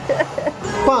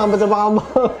 Bam, bam, bam. I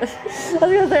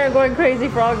was gonna say I'm going crazy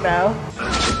frog now.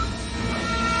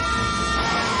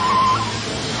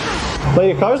 But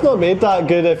your car's not made that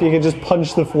good if you can just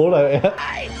punch the floor out of it.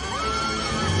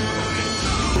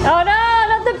 Oh no,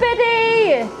 not the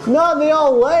biddy! Not the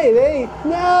old lady!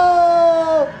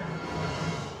 No!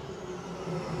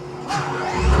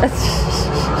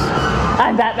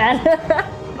 I'm Batman.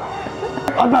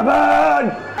 I'm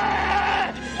Batman!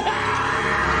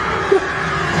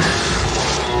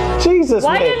 Jesus,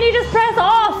 Why mate. didn't you just press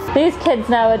off? These kids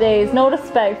nowadays, no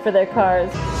respect for their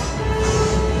cars.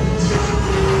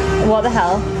 What the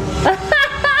hell?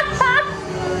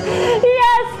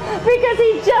 Yes, because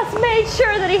he just made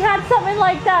sure that he had something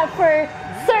like that for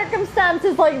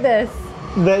circumstances like this.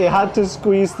 That you had to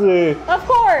squeeze through Of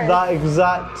course. that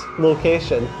exact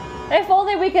location. If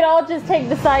only we could all just take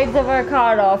the sides of our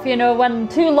car off. You know, when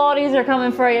two lorries are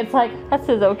coming for you, it's like, this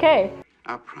is okay.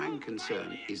 Our prime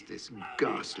concern is this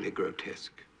ghastly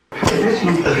grotesque.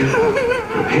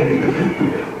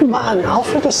 Man,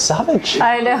 Alfred is savage.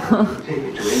 I know.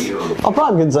 Our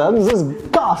prime concern is this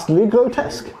ghastly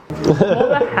grotesque. What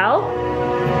the hell?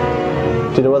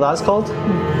 Do you know what that's called?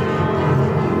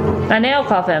 A nail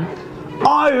coffin.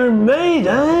 Iron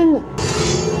Maiden!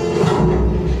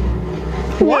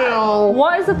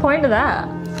 What is the point of that?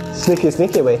 Sneaky,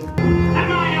 sneaky way.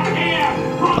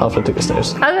 Alfred took the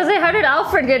stairs. I was gonna say, how did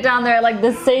Alfred get down there at like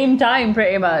the same time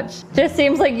pretty much? Just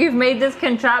seems like you've made this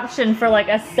contraption for like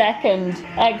a second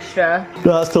extra.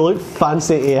 No, that's to look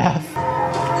fancy AF.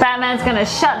 Batman's gonna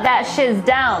shut that shiz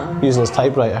down. Using his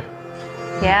typewriter.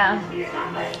 Yeah.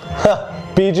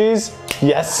 Bee Gees?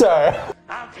 Yes, sir.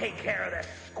 I'll take care of the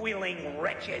squealing,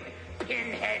 wretched,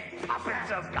 pinhead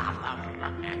puppets of Gotham.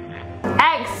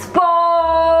 Exposed!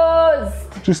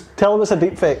 Just tell him it's a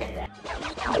deep fake.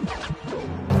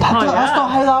 That's not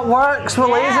how that works with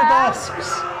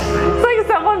Laserdiscs. It's like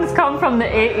someone's come from the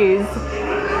 80s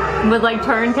with like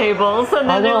turntables and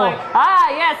then they're like, ah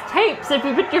yes, tapes, if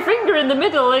you put your finger in the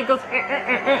middle it goes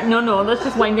No, that's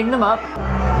just winding them up.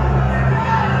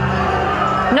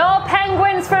 No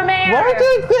penguins for mayor! Where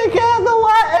did they get the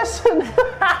lettuce?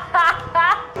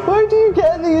 Where do you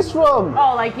get these from?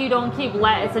 Oh, like you don't keep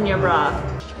lettuce in your bra.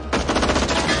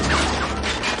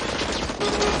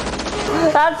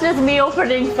 That's just me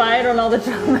opening fire on all the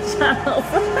drama channels.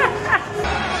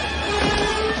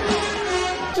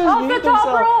 Off the top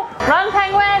rope! Run,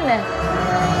 penguin!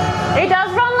 He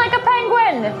does run like a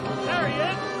penguin! There he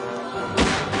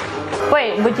is!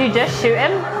 Wait, would you just shoot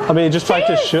him? I mean, he just tried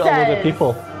to shoot a load of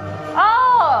people.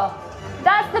 Oh!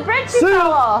 That's the bridge you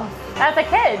fell off! As a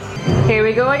kid. Here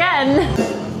we go again.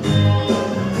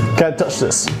 Can't touch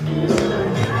this.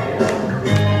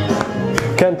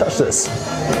 Can't touch this.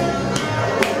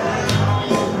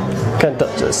 Can't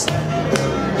touch this.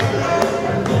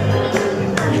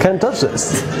 Can't touch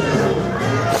this.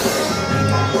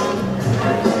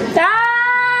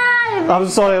 I'm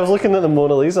sorry, I was looking at the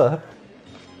Mona Lisa.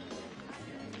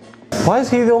 Why is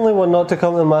he the only one not to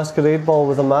come to the masquerade ball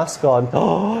with a mask on?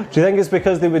 Oh, do you think it's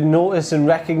because they would notice and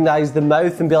recognise the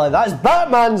mouth and be like, that's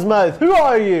Batman's mouth, who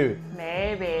are you?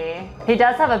 Maybe. He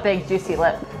does have a big juicy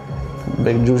lip.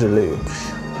 Big juicy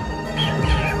lips.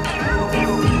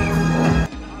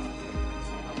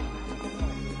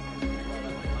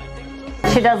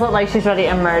 She does look like she's ready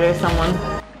to murder someone.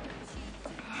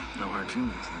 Nowhere to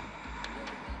miss it.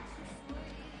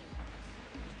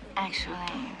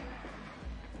 Actually,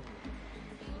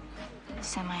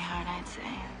 semi-hard, I'd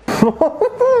say.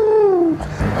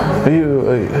 Are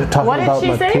you talking about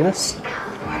my say? penis?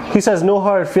 He says no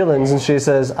hard feelings and she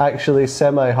says actually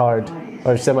semi-hard.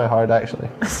 Or semi-hard actually.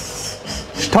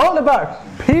 She's talking about her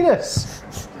penis!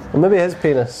 Or maybe his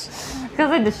penis. Because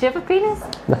like, does she have a penis?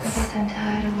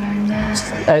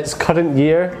 It's current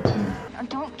year.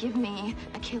 Don't give me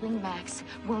a killing Max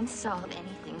won't solve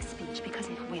anything speech because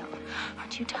it will.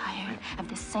 Aren't you tired of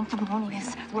this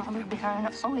sanctimonious robber baron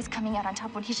always coming out on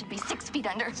top when he should be 6 feet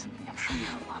under? I'm sure you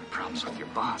have a lot of problems with your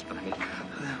boss, but I mean, who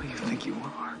the hell do you think you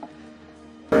are?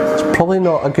 It's Probably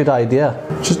not a good idea.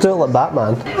 Just do it like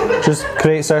Batman. Just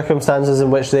create circumstances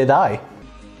in which they die.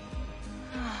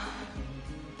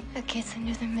 A kiss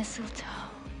under the mistletoe.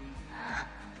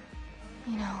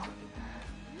 You know,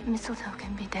 mistletoe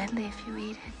can be deadly if you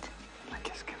eat it. A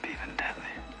kiss can be even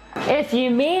deadly. If you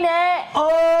mean it.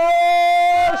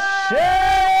 Oh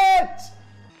shit!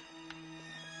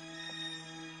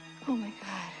 Oh my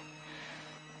god.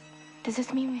 Does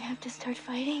this mean we have to start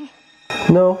fighting?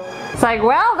 No. It's like,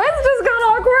 well, this just got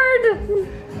awkward.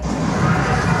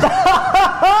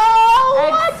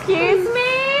 Excuse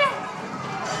me?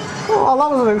 Oh, that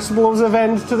was an explosive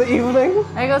end to the evening.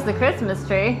 There goes the Christmas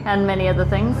tree and many other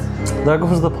things. There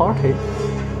goes the party.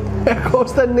 There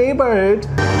goes the neighborhood.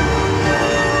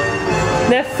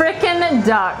 The frickin'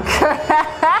 duck.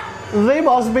 They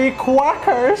must be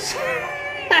quackers.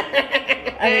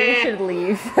 I mean, you should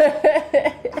leave.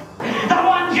 The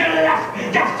ones you left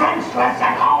defenseless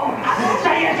at home,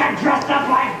 so you can dress up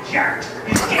like jerks,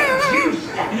 get juiced,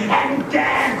 and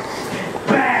dance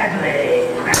badly.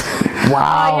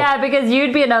 Wow. Oh yeah, because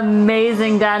you'd be an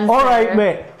amazing dancer. Alright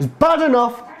mate, it's bad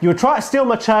enough you were trying to steal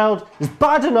my child, it's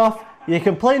bad enough you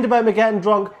complained about me getting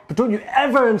drunk, but don't you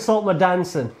ever insult my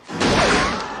dancing.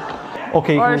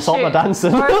 Okay, you can insult my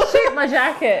dancing. Or shoot my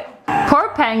jacket. Poor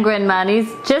Penguin, man, he's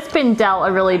just been dealt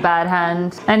a really bad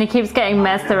hand. And he keeps getting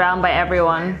messed around by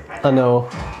everyone. I know.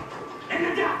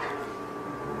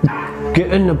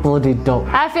 Get in the bloody duck.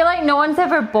 I feel like no one's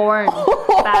ever born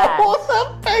bad. What's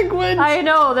that penguin? I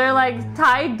know, they're like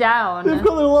tied down. They've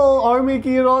got their little army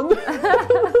gear on.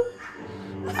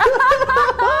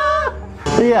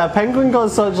 Yeah, penguin got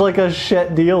such like a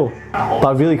shit deal.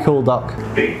 But a really cool duck.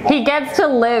 He gets to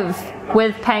live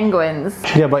with penguins.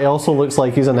 Yeah, but he also looks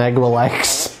like he's an egg with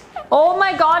legs. Oh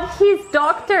my god, he's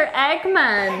Dr.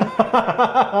 Eggman.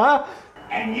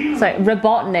 Sorry,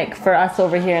 Robotnik for us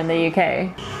over here in the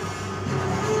UK.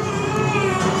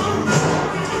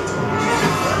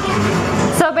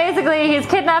 So basically, he's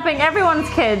kidnapping everyone's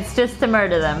kids just to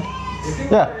murder them.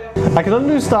 Yeah, I can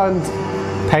understand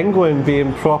Penguin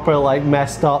being proper like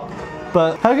messed up,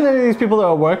 but how can any of these people that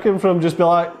are working for him just be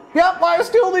like, yep, I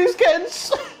steal these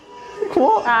kids?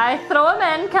 What? I throw them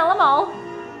in, kill them all.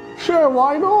 Sure,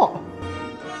 why not?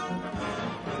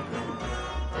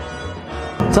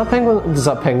 Is that penguin? Does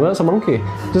that penguin? That's a monkey.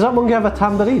 Does that monkey have a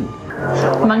tambourine?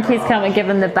 Monkeys come and give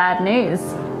him the bad news.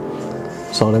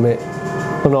 Sorry, mate.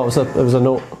 Oh no, it was a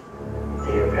note.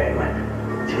 Dear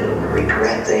Penguin, to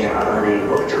regret they are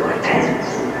unable to attend.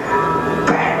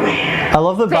 Batman. I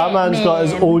love that Batman's got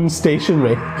his own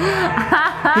stationery.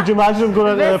 Could you imagine him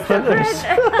going into the printers?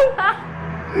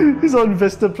 He's on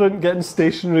Vistaprint getting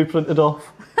stationery printed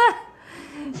off.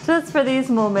 Just for these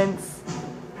moments.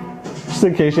 Just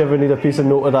in case you ever need a piece of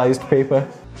notarized paper.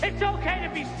 It's okay to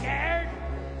be scared.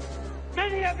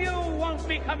 Many of you won't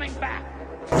be coming back.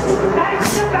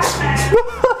 Thanks to Batman.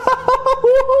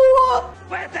 What?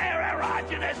 With their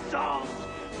erogenous souls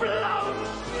blown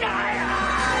sky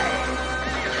high.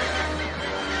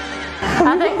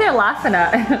 I think they're laughing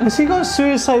at him. Has he got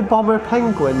suicide bomber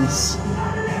penguins?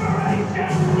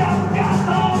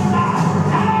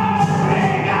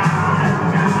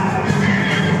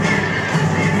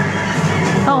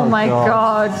 Oh my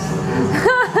god.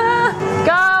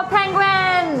 Go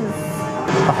penguins!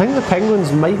 I think the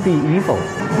penguins might be evil.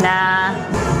 Nah.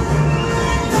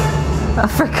 Oh,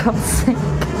 for God's sake.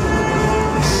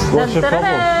 What's your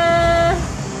problem?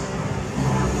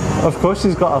 Of course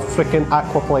he's got a freaking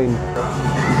aquaplane.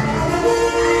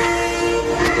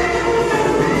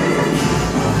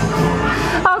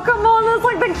 Oh come on, that's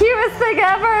like the cutest thing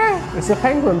ever! It's a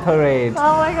penguin parade.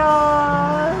 Oh my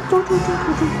god.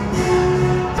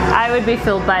 I would be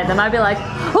fooled by them. I'd be like,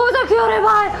 oh, the cutie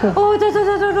pie! Oh, do.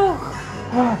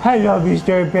 Hello,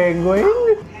 Mr. Penguin.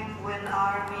 Penguin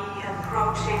army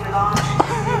approaching launch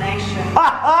destination.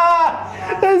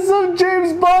 There's some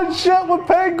James Bond shit with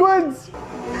penguins.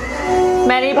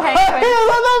 Many penguins.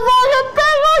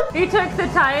 He took the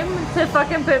time to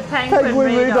fucking put penguin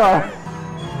radar.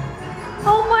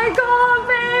 Oh my god,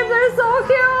 babe, they're so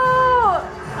cute!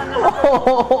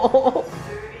 Oh.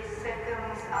 30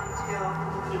 seconds until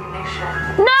ignition.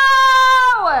 No!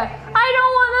 I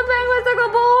don't want the penguins to go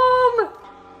boom!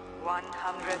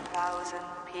 100,000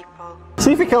 people.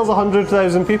 See if he kills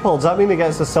 100,000 people, does that mean he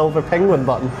gets the silver penguin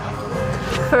button?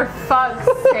 For fuck's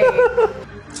sake.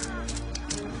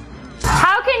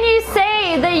 How can you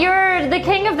say that you're the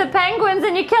king of the penguins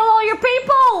and you kill all your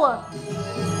people?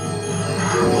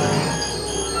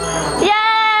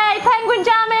 Yay! Penguin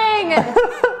jamming!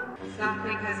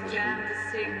 Something has jammed the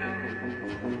signal.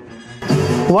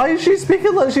 Why is she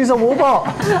speaking like she's a robot?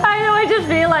 I know, I just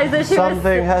realised that she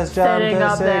Something has jammed sitting the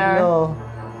up signal.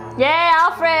 there. Yay,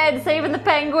 Alfred, saving the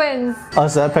penguins. I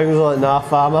said penguins are like, nah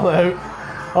fam, I'm out.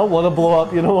 I don't want to blow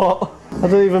up, you know what? I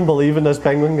don't even believe in this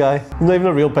penguin guy. He's not even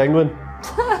a real penguin.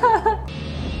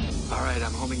 Alright,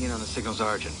 I'm homing in on the signal's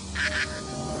origin.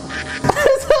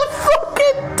 It's a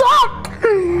fucking duck!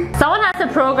 Someone has to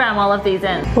program all of these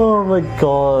in. Oh my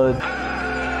god.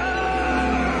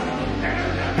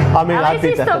 I mean, at least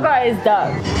he's still got his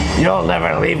duck. You'll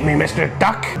never leave me, Mr.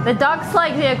 Duck. The duck's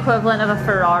like the equivalent of a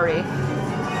Ferrari.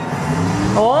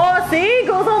 Oh, see?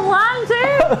 Goes on land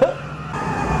too.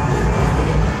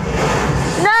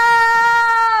 No!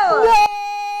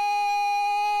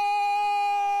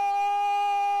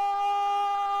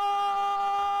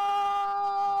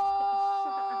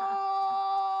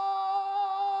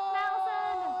 No!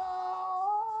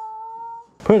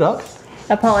 Poor duck.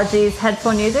 Apologies,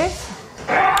 headphone users.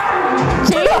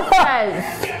 Jesus!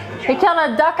 He killed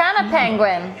a duck and a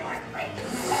penguin.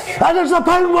 And there's a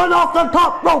penguin off the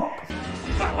top rope!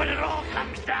 But what it all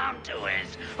comes down to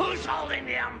is, who's holding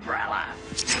the umbrella?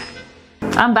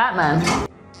 I'm Batman.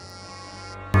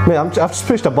 Mate, I've just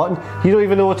pushed a button. You don't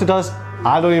even know what it does.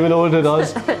 I don't even know what it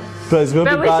does. But it's going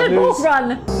to be bad news. But we should both run.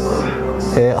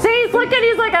 Yeah. See, he's looking,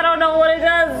 he's like, I don't know what it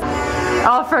does.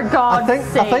 Oh, for God's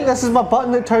sake. I think this is my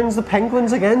button that turns the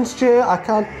penguins against you. I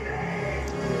can't...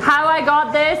 How I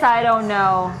got this, I don't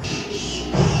know.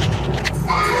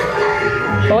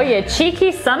 Oh, you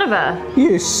cheeky son of a...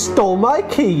 You stole my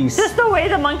keys. Just the way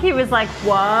the monkey was like,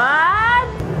 what?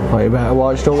 Well, you better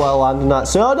watch the while landing that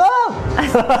soda.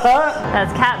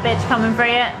 That's cat bitch coming for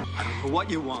you. I don't know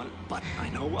what you want, but I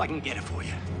know I can get it for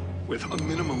you. With a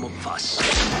minimum of fuss.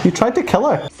 You tried to kill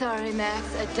her. Sorry, Max.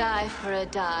 A die for a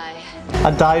die.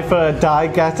 A die for a die.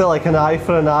 Get it? Like an eye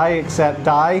for an eye, except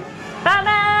die.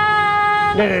 Batman!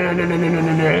 No.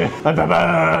 I'm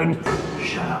Batman!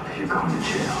 Shut up, you're going to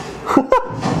jail.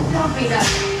 Don't beat us.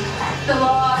 The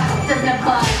law doesn't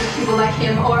apply to people like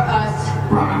him or us.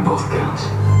 Wrong on both counts.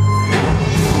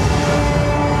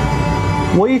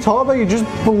 What are you talking about? You just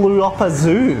blew up a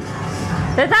zoo.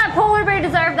 Did that polar bear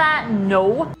deserve that?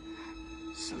 No.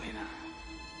 Selena.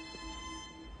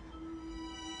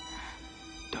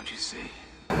 Don't you see?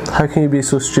 How can you be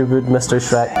so stupid, Mr.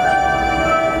 Shreck?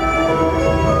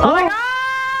 Oh my God!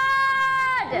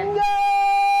 No!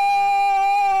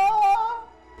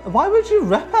 Why would you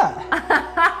rip it?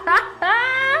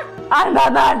 I'm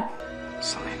Batman!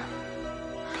 Selena,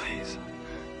 please.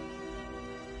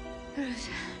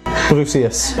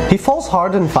 Lucius. He falls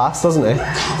hard and fast, doesn't he?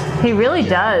 He really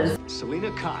does.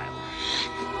 Selena Kyle.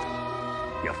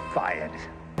 You're fired.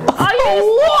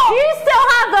 Oh, you still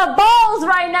have the balls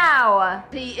right now!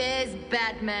 He is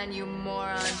Batman, you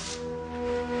moron.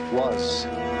 Was.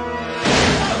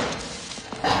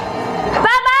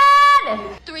 Batman!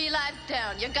 3 lives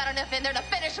down. You got enough in there to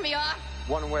finish me off?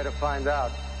 One way to find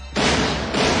out.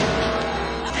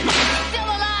 Still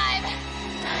alive!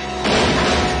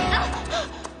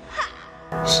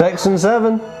 6 and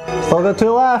 7. Still got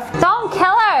 2 left. Don't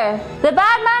kill her! The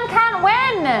Batman can't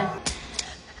win!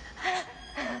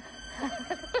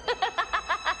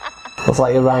 Looks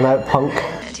like you ran out, punk.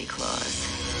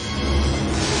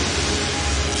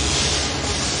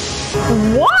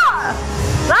 What?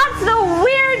 That's the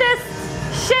weirdest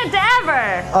shit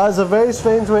ever! That's a very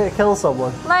strange way to kill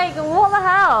someone. Like, what the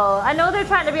hell? I know they're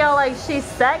trying to be all like, she's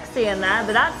sexy and that,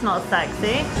 but that's not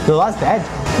sexy. No, that's dead.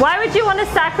 Why would you want to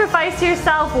sacrifice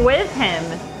yourself with him?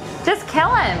 Just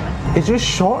kill him. He just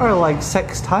shot her like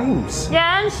 6 times.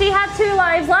 Yeah, and she had 2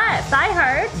 lives left, I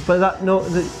heard. But that, no,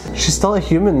 she's still a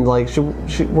human. Like, she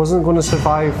wasn't going to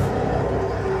survive.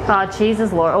 Oh,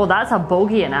 Jesus Lord. Oh, that's a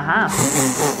bogey and a half.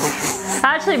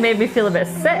 Actually made me feel a bit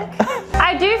sick.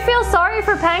 I do feel sorry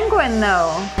for Penguin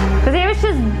though, because he was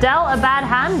just dealt a bad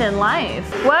hand in life.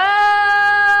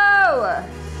 Whoa!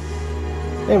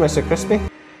 Hey, Mr. Crispy.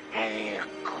 A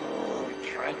cool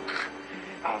trick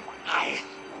of ice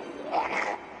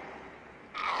water.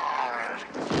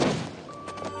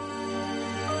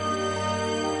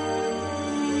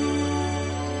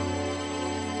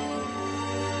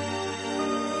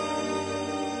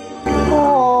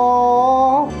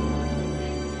 Aww.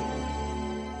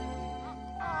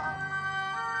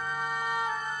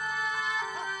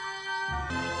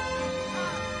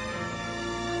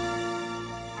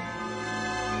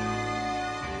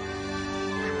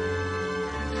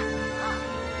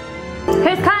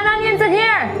 Who's cutting onions in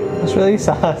here? That's really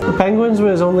sad. The penguins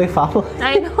were his only family.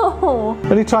 I know.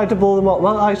 But he tried to blow them up.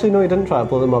 Well, actually, no, he didn't try to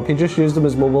blow them up. He just used them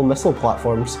as mobile missile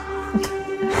platforms.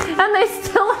 And they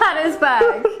still had his back.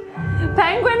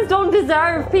 Penguins don't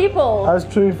deserve people. That's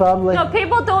true, family. No,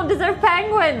 people don't deserve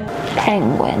penguins.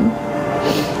 Penguin.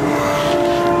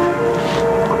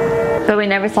 But we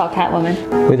never saw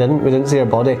Catwoman. We didn't see her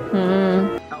body.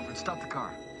 Alfred, stop the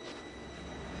car.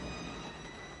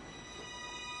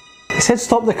 He said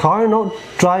stop the car, not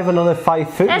drive another 5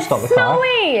 foot and It's stop the car.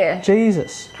 snowy.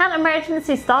 Jesus. Can't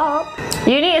emergency stop.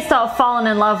 You need to stop falling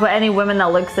in love with any woman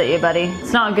that looks at you, buddy.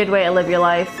 It's not a good way to live your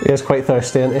life. He is quite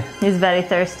thirsty, isn't he? He's very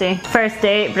thirsty. First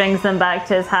date brings them back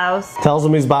to his house. Tells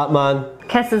him he's Batman.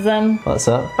 Kisses him. That's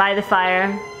it. By the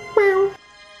fire.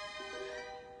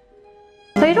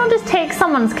 So you don't just take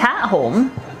someone's cat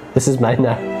home. This is mine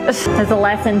now. There's a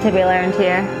lesson to be learned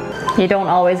here. You don't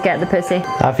always get the pussy.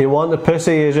 If you want the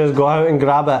pussy, you just go out and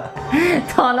grab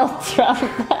it. Donald Trump.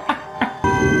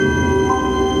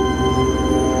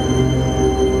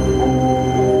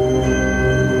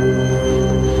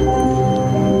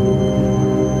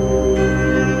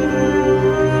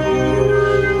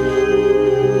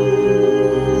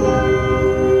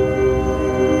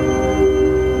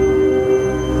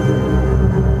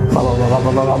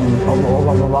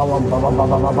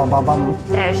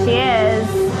 There she is.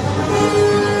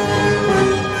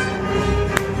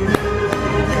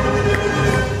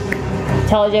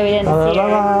 Told you we didn't see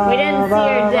her. We didn't see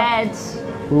her dead.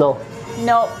 No.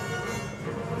 Nope.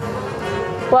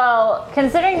 Well,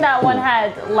 considering that one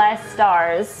had less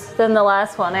stars than the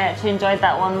last one, I actually enjoyed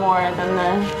that one more than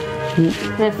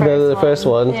the first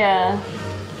one. Yeah.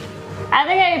 I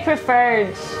think I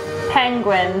preferred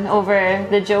Penguin over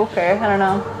the Joker. I don't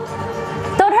know.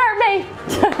 Don't hurt me!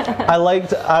 I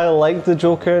liked the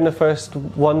Joker in the first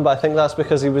one, but I think that's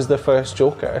because he was the first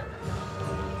Joker.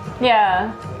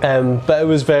 Yeah. But it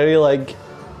was very like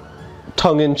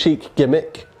tongue-in-cheek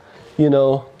gimmick, you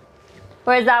know.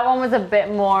 Whereas that one was a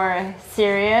bit more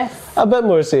serious. A bit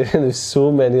more serious. There's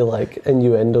so many like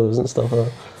innuendos and stuff.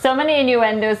 So many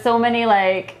innuendos, so many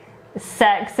like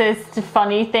sexist,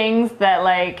 funny things that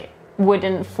like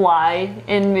wouldn't fly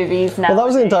in movies now. Well, that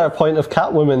was the entire point of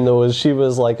Catwoman, though, is she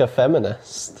was like a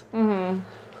feminist.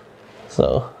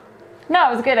 So.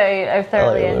 No, it was good. I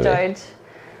thoroughly enjoyed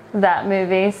that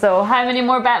movie. So, how many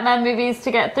more Batman movies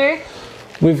to get through?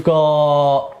 We've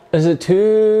got. Is it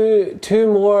two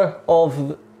more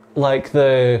of like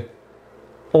the?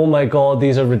 Oh my God,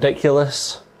 these are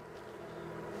ridiculous.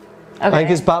 Okay. I think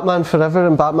it's Batman Forever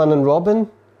and Batman and Robin.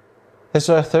 Is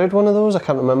there a third one of those? I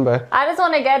can't remember. I just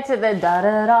want to get to the da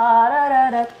da da da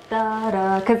da da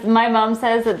da because my mom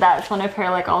says that that's one of her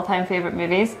like all-time favorite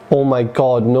movies. Oh my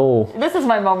God, no. This is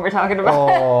my mom we're talking about.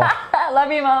 Oh. Love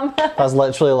you, Mom. That's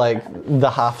literally like the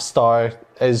half star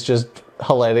is just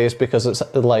hilarious because it's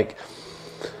like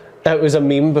it was a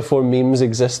meme before memes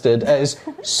existed. It is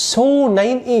so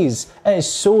 90s. It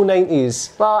is so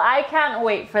 90s. Well, I can't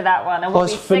wait for that one. I will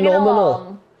be singing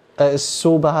along. It is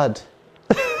so bad.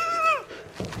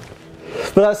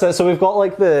 But that's it. So we've got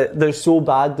like they're so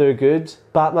bad they're good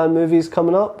Batman movies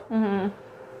coming up.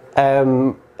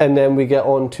 And then we get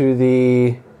on to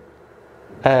the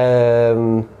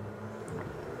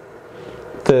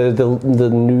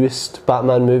newest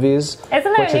Batman movies.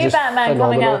 Isn't there a new Batman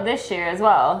coming out this year as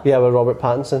well? Yeah, with Robert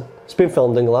Pattinson. It's been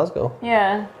filmed in Glasgow.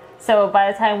 Yeah. So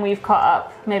by the time we've caught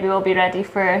up, maybe we'll be ready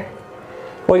for.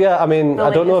 Well, yeah, I mean, I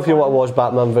don't know if you want to watch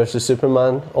Batman vs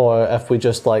Superman or if we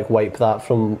just like wipe that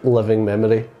from living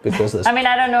memory because it's. I mean,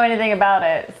 I don't know anything about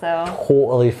it, so.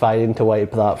 Totally fine to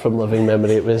wipe that from living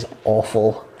memory. It was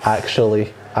awful,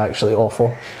 actually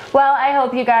awful. Well, I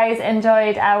hope you guys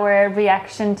enjoyed our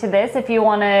reaction to this. If you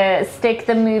want to stick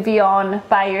the movie on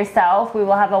by yourself, we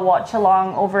will have a watch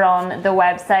along over on the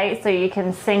website so you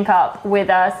can sync up with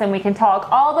us and we can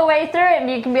talk all the way through it and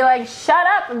you can be like, shut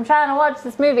up, I'm trying to watch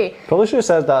this movie. Probably should have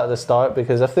said that at the start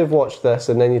because if they've watched this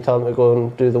and then you tell them to go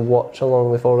and do the watch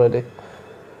along, they've already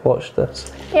watched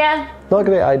this. Yeah. Not a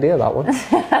great idea, that one.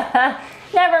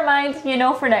 Never mind, you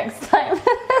know, for next time.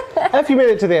 If you made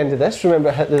it to the end of this, remember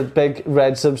to hit the big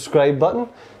red subscribe button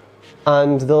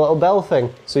and the little bell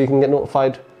thing so you can get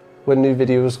notified when new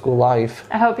videos go live.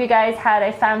 I hope you guys had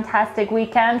a fantastic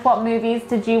weekend. What movies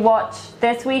did you watch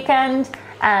this weekend?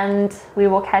 And we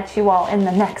will catch you all in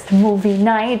the next movie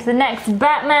night, the next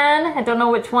Batman. I don't know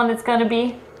which one it's gonna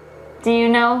be. Do you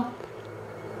know?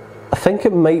 I think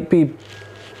it might be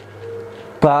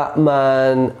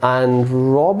Batman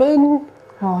and Robin.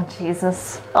 Oh,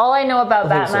 Jesus. All I know about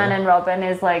Batman and Robin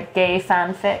is like gay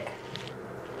fanfic.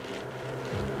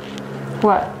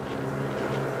 What?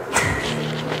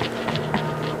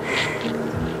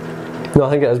 No, I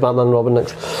think it is Batman and Robin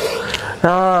next.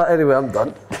 Anyway, I'm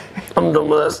done. I'm done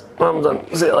with this. I'm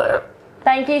done. See you later.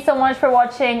 Thank you so much for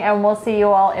watching and we'll see you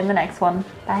all in the next one.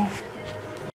 Bye.